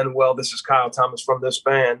other than, well, this is Kyle Thomas from this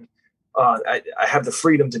band. I have the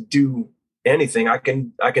freedom to do anything. I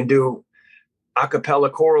can do a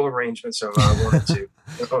cappella choral arrangements if I wanted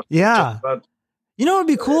to. Yeah. You know what would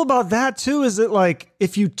be cool about that too is that, like,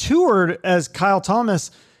 if you toured as Kyle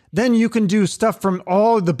Thomas, then you can do stuff from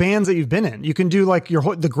all the bands that you've been in. You can do like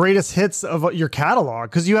the greatest hits of your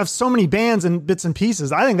catalog, because you have so many bands and bits and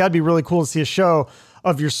pieces. I think that'd be really cool to see a show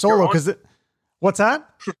of your solo. What's that?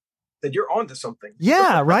 That you're onto something.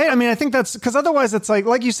 Yeah, right. I mean, I think that's because otherwise it's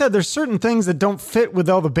like you said, there's certain things that don't fit with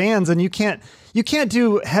all the bands, and you can't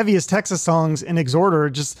do Heavy as Texas songs in Exhorder.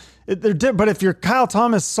 But if you're Kyle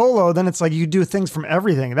Thomas solo, then it's like you do things from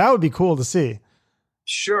everything. That would be cool to see.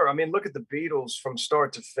 Sure. I mean, look at the Beatles from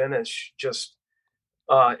start to finish,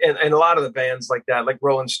 and a lot of the bands like that, like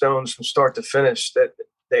Rolling Stones from start to finish, that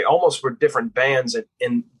they almost were different bands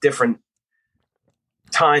in different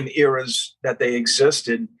time eras that they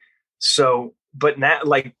existed. So, but now,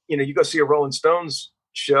 like, you know, you go see a Rolling Stones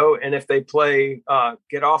show, and if they play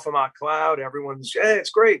Get Off of My Cloud, everyone's, hey, it's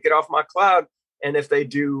great, Get Off My Cloud. And if they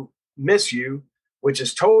do Miss You, which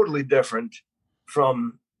is totally different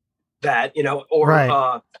from that, you know, or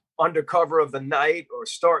right. Undercover of the Night or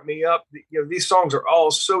Start Me Up, you know, these songs are all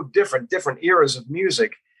so different eras of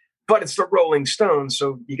music, but it's the Rolling Stones,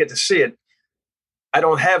 so you get to see it. I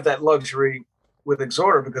don't have that luxury with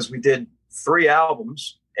Exhorder because we did 3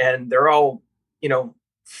 albums, and they're all, you know,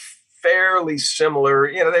 fairly similar.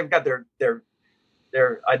 You know, they've got their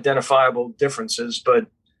identifiable differences, but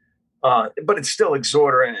it's still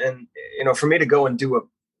Exhorder. And you know, for me to go and do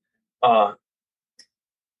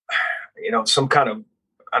some kind of,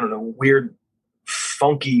 I don't know, weird,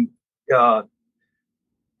 funky,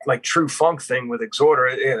 like true funk thing with Exhorder.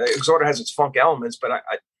 Exhorder has its funk elements, but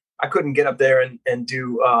I couldn't get up there and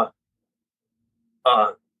do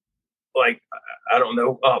like, I don't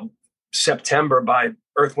know, September by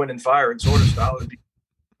Earth, Wind and Fire Exhorder style. It'd be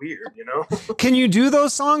weird, you know? Can you do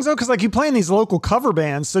those songs though? Cause like you play in these local cover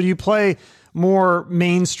bands. So you play more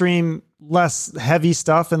mainstream, less heavy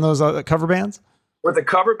stuff in those cover bands? With the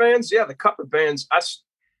cover bands? Yeah, the cover bands.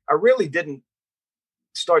 I really didn't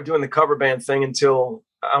start doing the cover band thing until,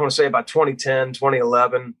 I want to say, about 2010,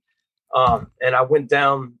 2011. And I went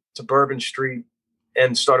down to Bourbon Street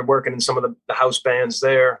and started working in some of the house bands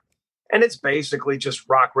there. And it's basically just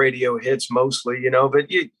rock radio hits mostly, you know,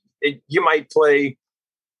 but you might play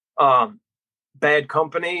Bad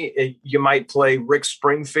Company, you might play Rick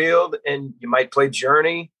Springfield, and you might play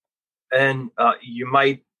Journey, and you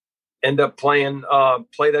might end up playing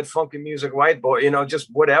Play That Funky Music, White Boy, you know, just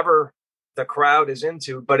whatever the crowd is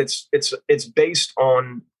into. But it's based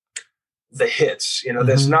on the hits, you know. Mm-hmm.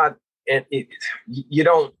 There's not, you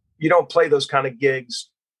don't play those kind of gigs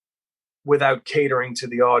without catering to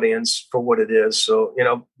the audience for what it is. So, you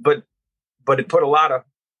know, but it put a lot of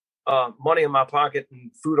money in my pocket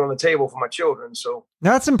and food on the table for my children. So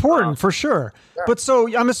that's important for sure. Yeah. But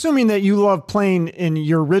so I'm assuming that you love playing in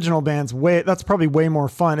your original bands. That's probably way more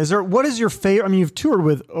fun. What is your favorite? I mean, you've toured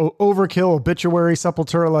with Overkill, Obituary,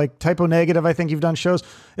 Sepultura, like Typo Negative. I think you've done shows.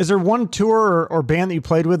 Is there one tour or band that you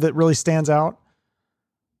played with that really stands out?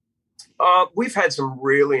 We've had some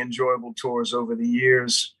really enjoyable tours over the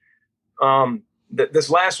years. This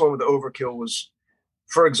last one with the Overkill was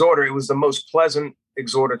for Exhorder. It was the most pleasant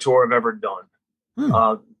Exhorder tour I've ever done.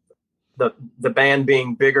 The band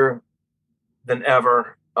being bigger than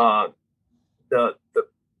ever, the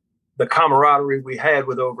camaraderie we had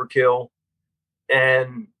with Overkill,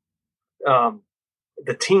 and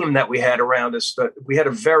the team that we had around us. We had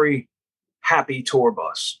a very happy tour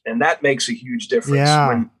bus, and that makes a huge difference.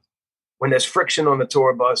 Yeah. When there's friction on the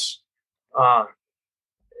tour bus,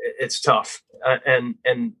 it's tough.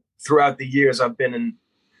 And throughout the years, I've been in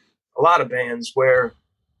a lot of bands where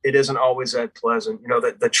it isn't always that pleasant. You know,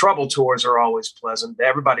 the Trouble tours are always pleasant.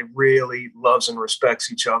 Everybody really loves and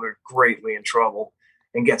respects each other greatly in Trouble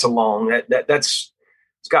and gets along. It's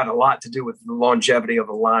got a lot to do with the longevity of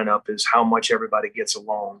a lineup, is how much everybody gets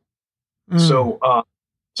along. So,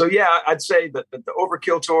 so yeah, I'd say that the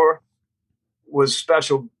Overkill tour was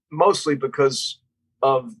special, mostly because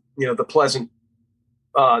of the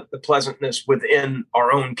pleasantness within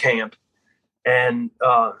our own camp, and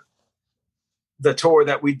the tour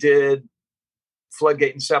that we did,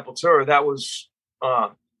 Floodgate and Sepultura. That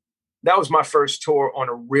was my first tour on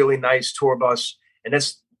a really nice tour bus, and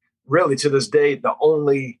it's really to this day the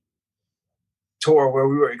only tour where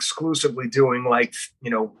we were exclusively doing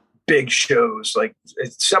big shows. Like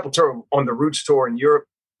Sepultura on the Roots tour in Europe,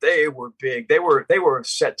 they were big. They were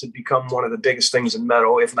set to become one of the biggest things in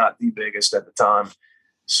metal, if not the biggest at the time.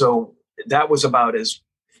 So that was about as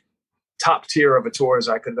top tier of a tour as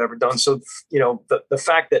I could have ever done. So the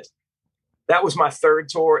fact that was my third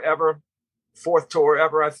tour ever, fourth tour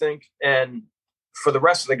ever, I think, and for the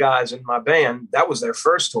rest of the guys in my band, that was their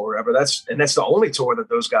first tour ever. That's the only tour that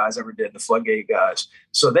those guys ever did, the Floodgate guys.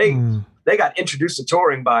 So they got introduced to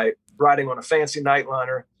touring by riding on a fancy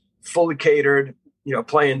nightliner, fully catered,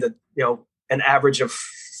 playing an average of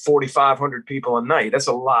 4,500 people a night. That's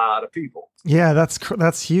a lot of people. Yeah,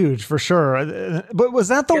 that's huge for sure. But was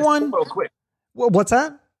that the one? Quick. What's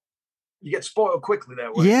that? You get spoiled quickly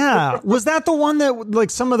that way. Yeah. Was that the one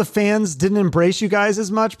that some of the fans didn't embrace you guys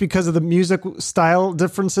as much because of the music style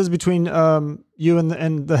differences between you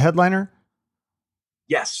and the headliner?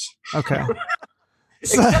 Yes. Okay.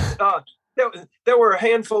 Except, there were a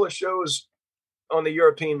handful of shows on the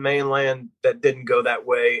European mainland that didn't go that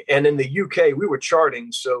way. And in the UK, we were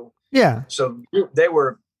charting. So yeah. So they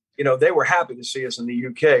were happy to see us in the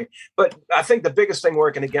UK. But I think the biggest thing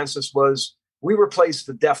working against us was we replaced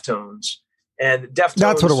the Deftones, and Deftones.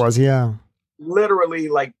 That's what it was. Yeah. Literally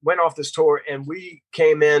went off this tour, and we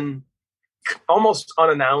came in almost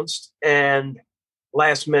unannounced and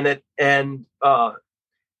last minute. And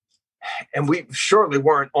we surely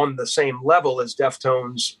weren't on the same level as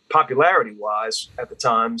Deftones popularity wise at the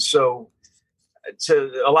time. So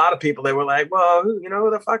to a lot of people, they were like, well, who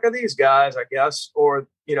the fuck are these guys, I guess? Or,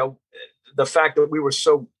 the fact that we were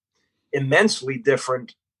so immensely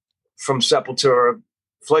different from Sepultura.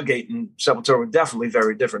 Floodgate and Sepultura were definitely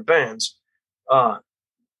very different bands. And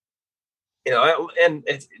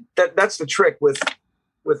that's the trick with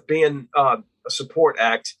being a support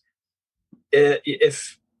act.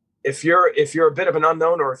 If you're a bit of an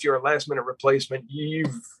unknown, or if you're a last minute replacement,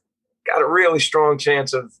 you've got a really strong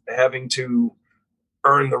chance of having to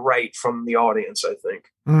earn the right from the audience, I think.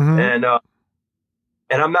 Mm-hmm.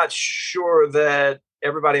 And I'm not sure that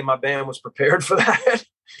everybody in my band was prepared for that.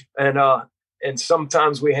 And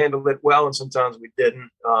sometimes we handled it well, and sometimes we didn't.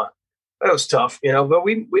 That was tough, but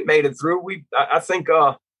we made it through. I think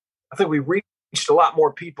we reached a lot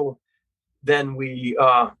more people than we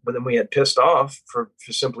had pissed off for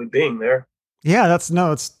simply being there. Yeah,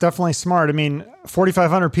 it's definitely smart. I mean,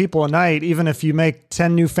 4,500 people a night, even if you make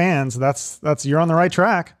 10 new fans, that's you're on the right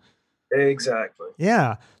track. Exactly.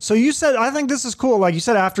 Yeah. So you said, I think this is cool. Like you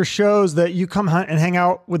said, after shows that you come and hang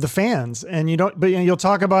out with the fans, and you'll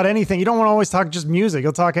talk about anything. You don't want to always talk just music.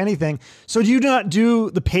 You'll talk anything. So do you not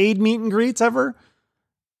do the paid meet and greets ever?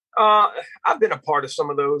 I've been a part of some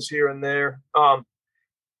of those here and there.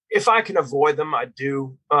 If I can avoid them, I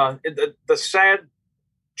do. The sad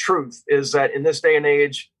truth is that in this day and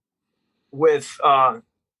age, with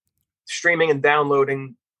streaming and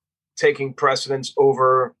downloading taking precedence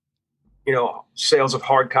over sales of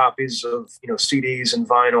hard copies of CDs and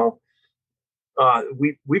vinyl,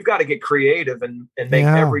 we've got to get creative and make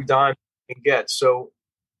every dime we can get. So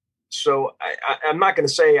I'm not going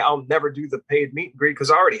to say I'll never do the paid meet and greet, because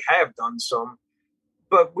I already have done some,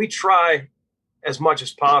 but we try as much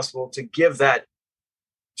as possible to give that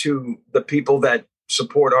to the people that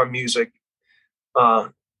support our music.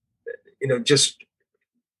 Just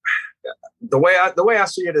the way I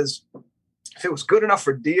see it is, if it was good enough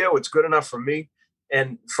for Dio, it's good enough for me.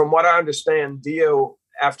 And from what I understand, Dio,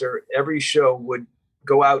 after every show, would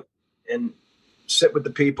go out and sit with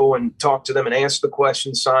the people and talk to them and answer the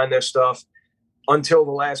questions, sign their stuff until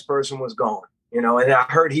the last person was gone. And I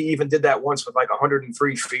heard he even did that once with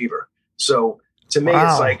 103 fever. So to me,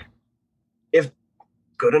 It's like, if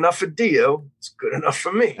good enough for Dio, it's good enough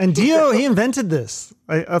for me. And Dio, he invented this.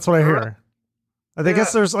 That's what I hear. I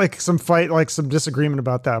guess there's some some disagreement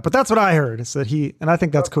about that, but that's what I heard, is that and I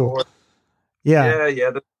think that's cool. Yeah.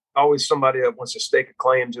 There's always somebody that wants to stake a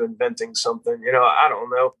claim to inventing something. I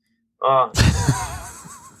don't know.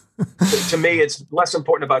 To me, it's less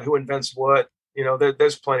important about who invents what.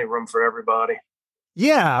 There's plenty of room for everybody.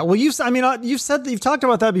 Yeah. Well, you've said that you've talked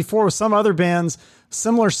about that before with some other bands.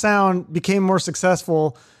 Similar sound became more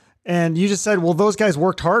successful, and you just said, well, those guys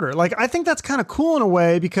worked harder. I think that's kind of cool in a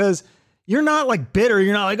way, because you're not like bitter.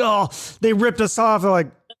 You're not like, oh, they ripped us off. They're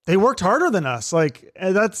like, they worked harder than us. Like,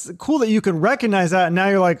 that's cool that you can recognize that. And now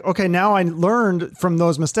you're like, okay, now I learned from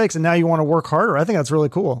those mistakes and now you want to work harder. I think that's really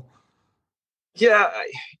cool. Yeah.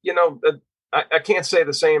 You know, I can't say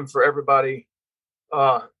the same for everybody.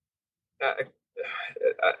 I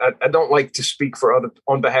don't like to speak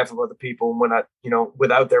on behalf of other people when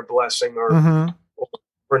without their blessing or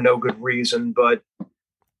for no good reason, but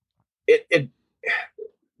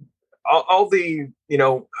all the,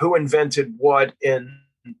 who invented what, and,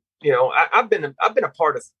 I've been a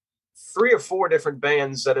part of 3 or 4 different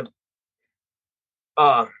bands that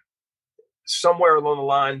have, somewhere along the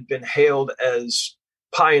line been hailed as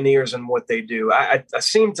pioneers in what they do. I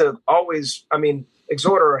seem to always,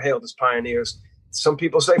 Exhorder are hailed as pioneers. Some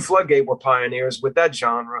people say Floodgate were pioneers with that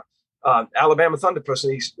genre. Alabama Thunder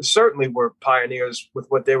Pussy certainly were pioneers with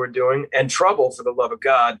what they were doing, and Trouble, for the love of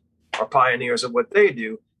God, are pioneers of what they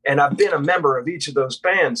do. And I've been a member of each of those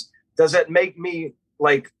bands. Does that make me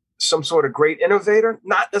like some sort of great innovator?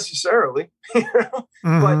 Not necessarily,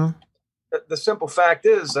 but the simple fact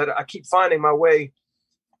is that I keep finding my way,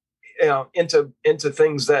 into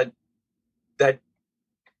things that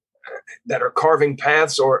are carving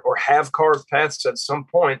paths or have carved paths at some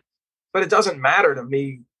point. But it doesn't matter to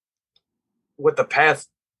me what the path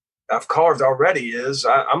I've carved already is.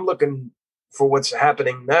 I'm looking for what's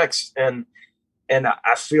happening next. And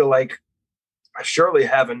I feel like I surely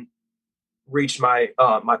haven't reached my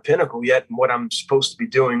pinnacle yet in what I'm supposed to be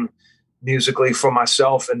doing musically for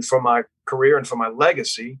myself and for my career and for my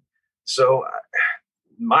legacy. So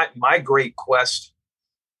my great quest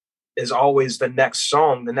is always the next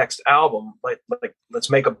song, the next album. Like let's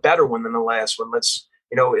make a better one than the last one. Let's,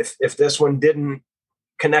 if this one didn't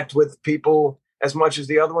connect with people as much as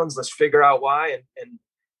the other ones, let's figure out why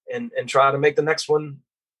and try to make the next one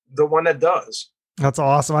the one that does. That's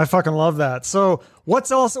awesome. I fucking love that. So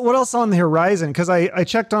what else on the horizon? Cause I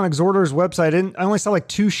checked on Exhorder's website and I only saw like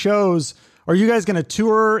 2 shows. Are you guys going to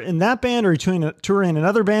tour in that band? Or are you touring in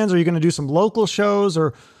other bands? Are you going to do some local shows,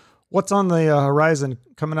 or what's on the horizon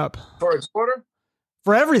coming up for Exhorder?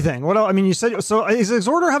 For everything. What else? I mean, you said, so is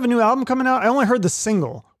Exhorder have a new album coming out? I only heard the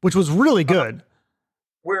single, which was really good.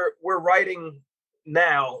 We're writing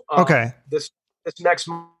now. Okay. This next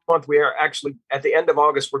month, we are actually at the end of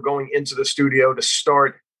August, we're going into the studio to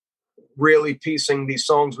start really piecing these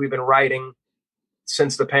songs we've been writing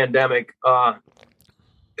since the pandemic.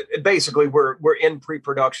 Basically we're in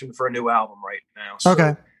pre-production for a new album right now. So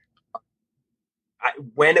okay.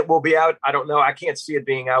 When it will be out, I don't know. I can't see it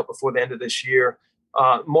being out before the end of this year.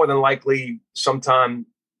 More than likely sometime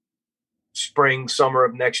spring, summer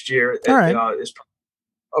of next year. All right. Is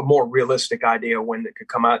a more realistic idea when it could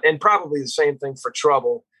come out. And probably the same thing for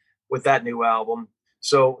Trouble with that new album.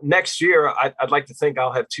 So next year, I'd like to think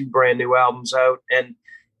I'll have 2 brand new albums out.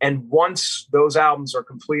 And once those albums are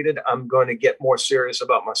completed, I'm going to get more serious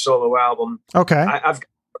about my solo album. Okay.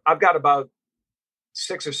 I've got about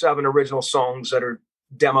 6 or 7 original songs that are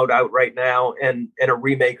demoed out right now, and a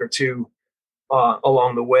remake or 2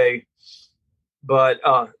 along the way. But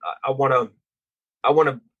I want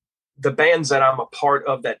to, the bands that I'm a part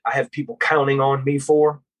of that I have people counting on me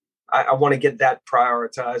for, I want to get that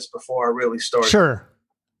prioritized before I really start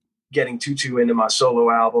getting too into my solo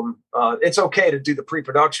album. It's okay to do the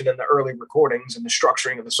pre-production and the early recordings and the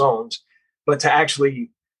structuring of the songs, but to actually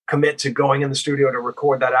commit to going in the studio to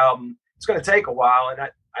record that album, it's going to take a while, and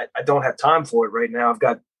I don't have time for it right now. I've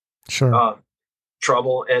got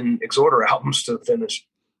Trouble and Exhorder albums to finish.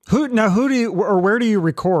 Where do you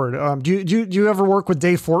record? Do you ever work with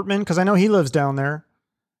Dave Fortman? Because I know he lives down there.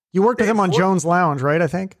 You worked with him on Jones Lounge, right? I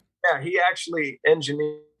think. Yeah, he actually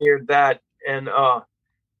engineered that, and I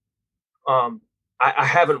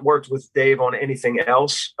haven't worked with Dave on anything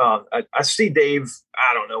else. I see Dave,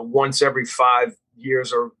 I don't know, once every 5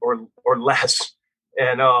 years or less,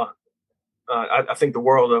 and I think the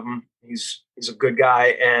world of him. He's a good guy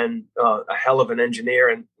and a hell of an engineer,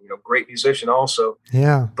 and great musician also.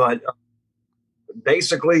 Yeah. But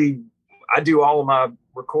basically, I do all of my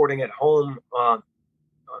recording at home.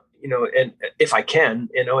 And if I can,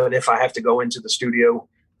 and if I have to go into the studio,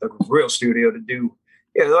 the real studio to do,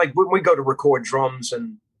 like when we go to record drums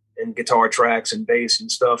and guitar tracks and bass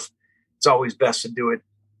and stuff, it's always best to do it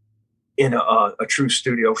in a true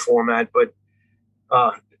studio format. But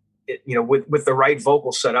with the right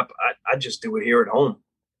vocal setup, I just do it here at home.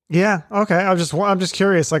 Yeah. Okay. I'm just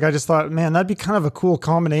curious. Like, I just thought, man, that'd be kind of a cool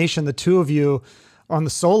combination. The 2 of you on the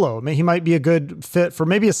solo. I mean, he might be a good fit for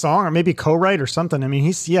maybe a song or maybe co-write or something. I mean,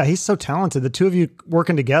 he's so talented. The 2 of you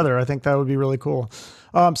working together, I think that would be really cool.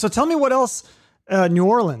 So tell me what else New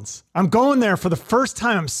Orleans. I'm going there for the first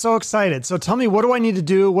time. I'm so excited. So tell me, what do I need to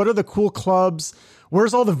do? What are the cool clubs?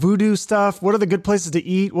 Where's all the voodoo stuff? What are the good places to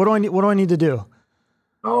eat? What do I need to do?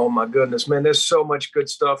 Oh my goodness, man! There's so much good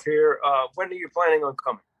stuff here. When are you planning on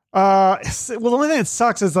coming? Well, the only thing that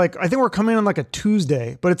sucks is like, I think we're coming on like a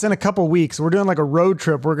Tuesday, but it's in a couple weeks. We're doing like a road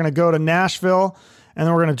trip. We're going to go to Nashville and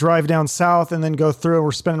then we're going to drive down south and then go through.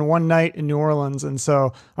 We're spending one night in New Orleans. And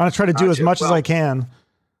so I'm going to try to do as much as I can.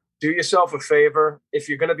 Do yourself a favor. If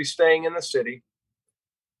you're going to be staying in the city,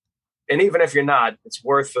 and even if you're not, it's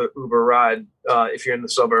worth the Uber ride if you're in the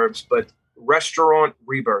suburbs. But Restaurant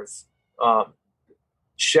Rebirth,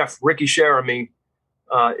 Chef Ricky Sheremy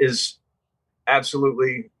is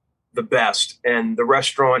absolutely the best, and the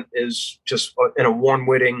restaurant is just an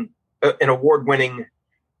award-winning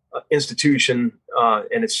institution,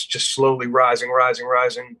 and it's just slowly rising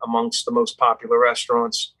amongst the most popular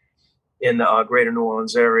restaurants in the greater New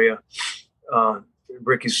Orleans area.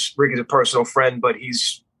 Ricky's a personal friend, but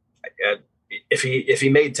he's if he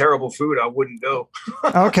made terrible food, I wouldn't go.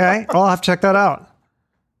 Okay, I'll have to check that out.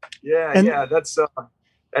 Yeah,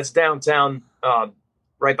 that's downtown,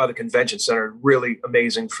 right by the convention center. Really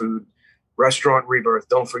amazing food. Restaurant Rebirth,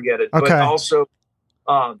 don't forget it. Okay. But also,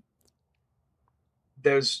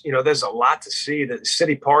 there's a lot to see. The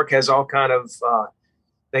City Park has all kind of.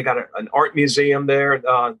 They got an art museum there,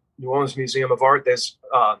 New Orleans Museum of Art. There's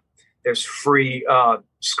free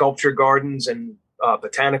sculpture gardens and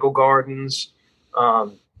botanical gardens.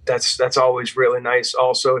 That's always really nice.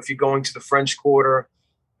 Also, if you're going to the French Quarter,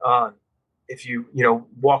 if you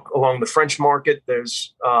walk along the French Market,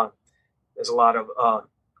 there's a lot of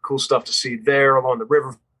cool stuff to see there along the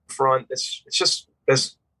riverfront. It's just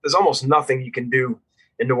there's almost nothing you can do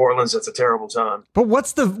in New Orleans that's a terrible time. But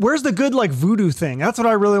where's the good like voodoo thing? That's what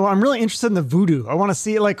I really want. I'm really interested in the voodoo. I want to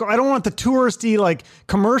see it. Like, I don't want the touristy like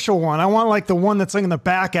commercial one. I want like the one that's like in the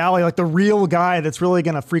back alley, like the real guy that's really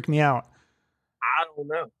gonna freak me out. I don't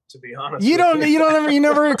know, to be honest. You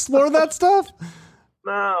never explore that stuff?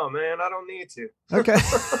 No, man, I don't need to. Okay.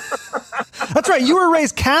 That's right. You were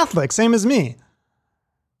raised Catholic, same as me.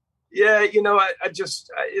 Yeah, I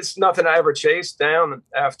just it's nothing I ever chased down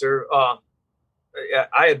after.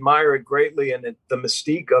 I admire it greatly, and the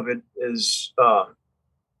mystique of it is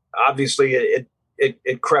obviously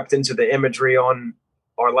it crept into the imagery on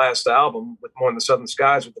our last album with More in the Southern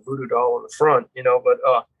Skies with the voodoo doll on the front, But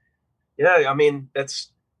yeah, I mean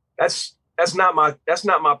that's not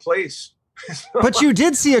my place. But you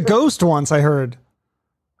did see a ghost once, I heard.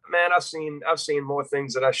 Man, I've seen more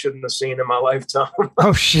things that I shouldn't have seen in my lifetime.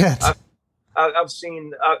 Oh shit. I've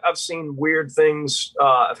seen weird things.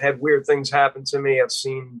 I've had weird things happen to me. I've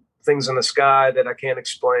seen things in the sky that I can't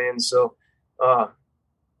explain. So, I'm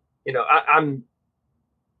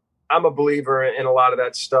a believer in a lot of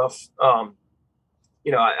that stuff. I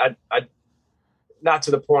not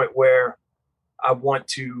to the point where I want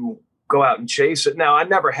to go out and chase it. Now, I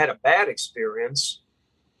never had a bad experience,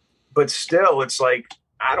 but still, it's like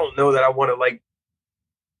I don't know that I want to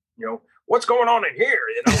what's going on in here,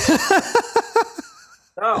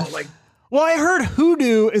 No, well, I heard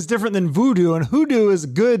hoodoo is different than voodoo, and hoodoo is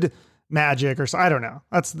good magic, or so. I don't know.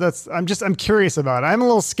 I'm curious about it. I'm a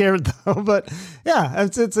little scared though, but yeah,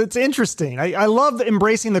 it's interesting. I love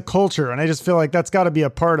embracing the culture, and I just feel like that's got to be a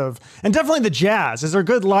part of, and definitely the jazz. Is there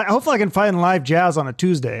good hopefully I can find live jazz on a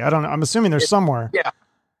Tuesday. I don't know. I'm assuming there's somewhere. Yeah.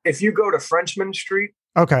 If you go to Frenchman Street,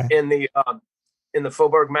 okay, in the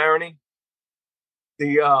Faubourg Marigny,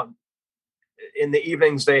 in the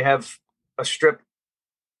evenings they have a strip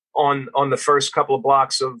on the first couple of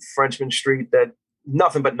blocks of Frenchman Street that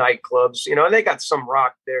nothing but nightclubs, and they got some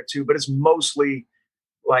rock there too, but it's mostly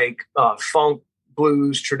like funk,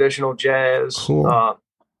 blues, traditional jazz, cool.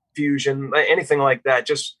 Fusion, anything like that.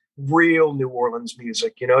 Just real New Orleans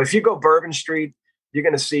music. If you go Bourbon Street, you're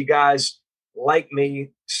going to see guys like me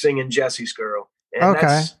singing Jesse's Girl. And okay.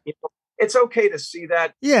 That's, it's okay to see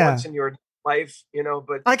that once in your life,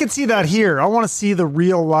 but I can see that here. I want to see the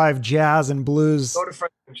real live jazz and blues. Go to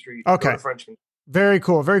Frenchman Street. Okay. Very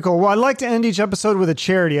cool. Very cool. Well, I'd like to end each episode with a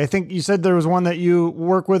charity. I think you said there was one that you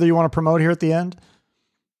work with or you want to promote here at the end.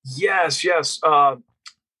 Yes.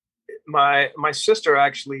 My sister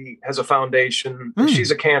actually has a foundation.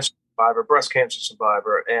 She's a cancer survivor, breast cancer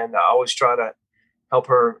survivor. And I always try to help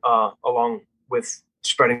her along with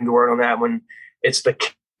spreading the word on that one. It's the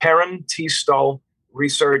Karen T. Stull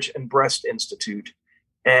Research and Breast Institute.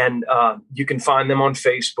 And you can find them on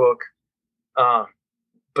Facebook.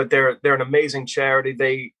 But they're an amazing charity.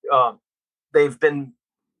 They've been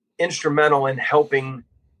instrumental in helping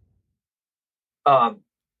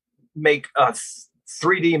make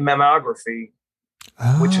 3D mammography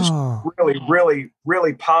which is Oh, really, really,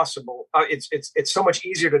 really possible. It's so much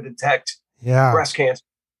easier to detect yeah. breast cancer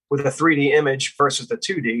with a 3D image versus the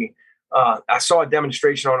 2D. I saw a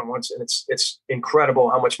demonstration on it once, and it's incredible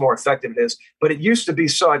how much more effective it is. But it used to be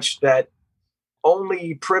such that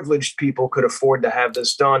only privileged people could afford to have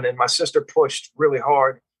this done, and my sister pushed really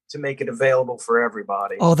hard to make it available for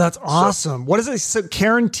everybody. Oh, that's awesome. What is it? So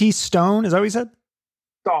Karen T. Stone, is that what you said?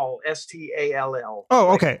 Stall, Stall. Oh,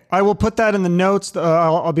 okay. I will put that in the notes.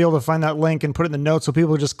 I'll be able to find that link and put it in the notes so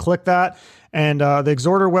people just click that and the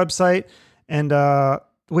Exhorder website. And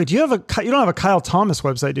wait, you don't have a Kyle Thomas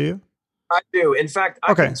website, do you? I do. In fact,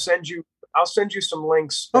 I'll send you some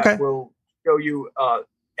links that will show you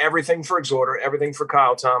everything for Exhorder, everything for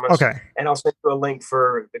Kyle Thomas. Okay. And I'll send you a link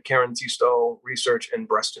for the Karen T. Stall Research and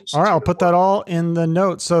Breast Institute. All right. I'll put that all in the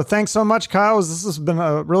notes. So thanks so much, Kyle. This has been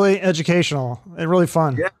really educational and really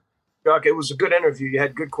fun. Yeah. Chuck, it was a good interview. You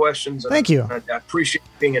had good questions. Thank you. I appreciate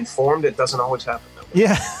being informed. It doesn't always happen that way.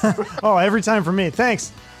 Yeah. Oh, every time for me.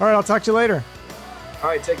 Thanks. All right. I'll talk to you later. All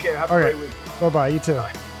right. Take care. Have a great week. Bye-bye. You too.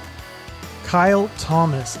 Bye. Kyle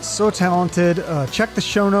Thomas, so talented. Check the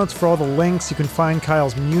show notes for all the links. You can find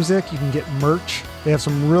Kyle's music. You can get merch. They have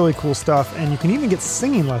some really cool stuff. And you can even get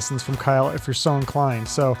singing lessons from Kyle if you're so inclined.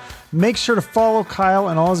 So make sure to follow Kyle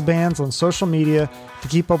and all his bands on social media to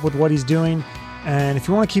keep up with what he's doing. And if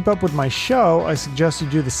you want to keep up with my show, I suggest you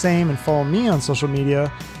do the same and follow me on social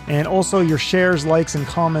media. And also your shares, likes, and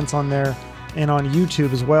comments on there and on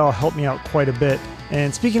YouTube as well help me out quite a bit.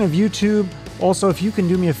 And speaking of YouTube, also, if you can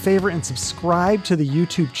do me a favor and subscribe to the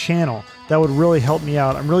YouTube channel, that would really help me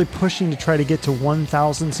out. I'm really pushing to try to get to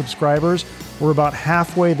 1,000 subscribers. We're about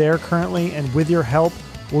halfway there currently, and with your help,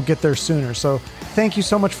 we'll get there sooner. So thank you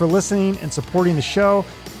so much for listening and supporting the show.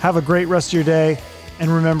 Have a great rest of your day,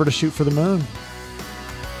 and remember to shoot for the moon.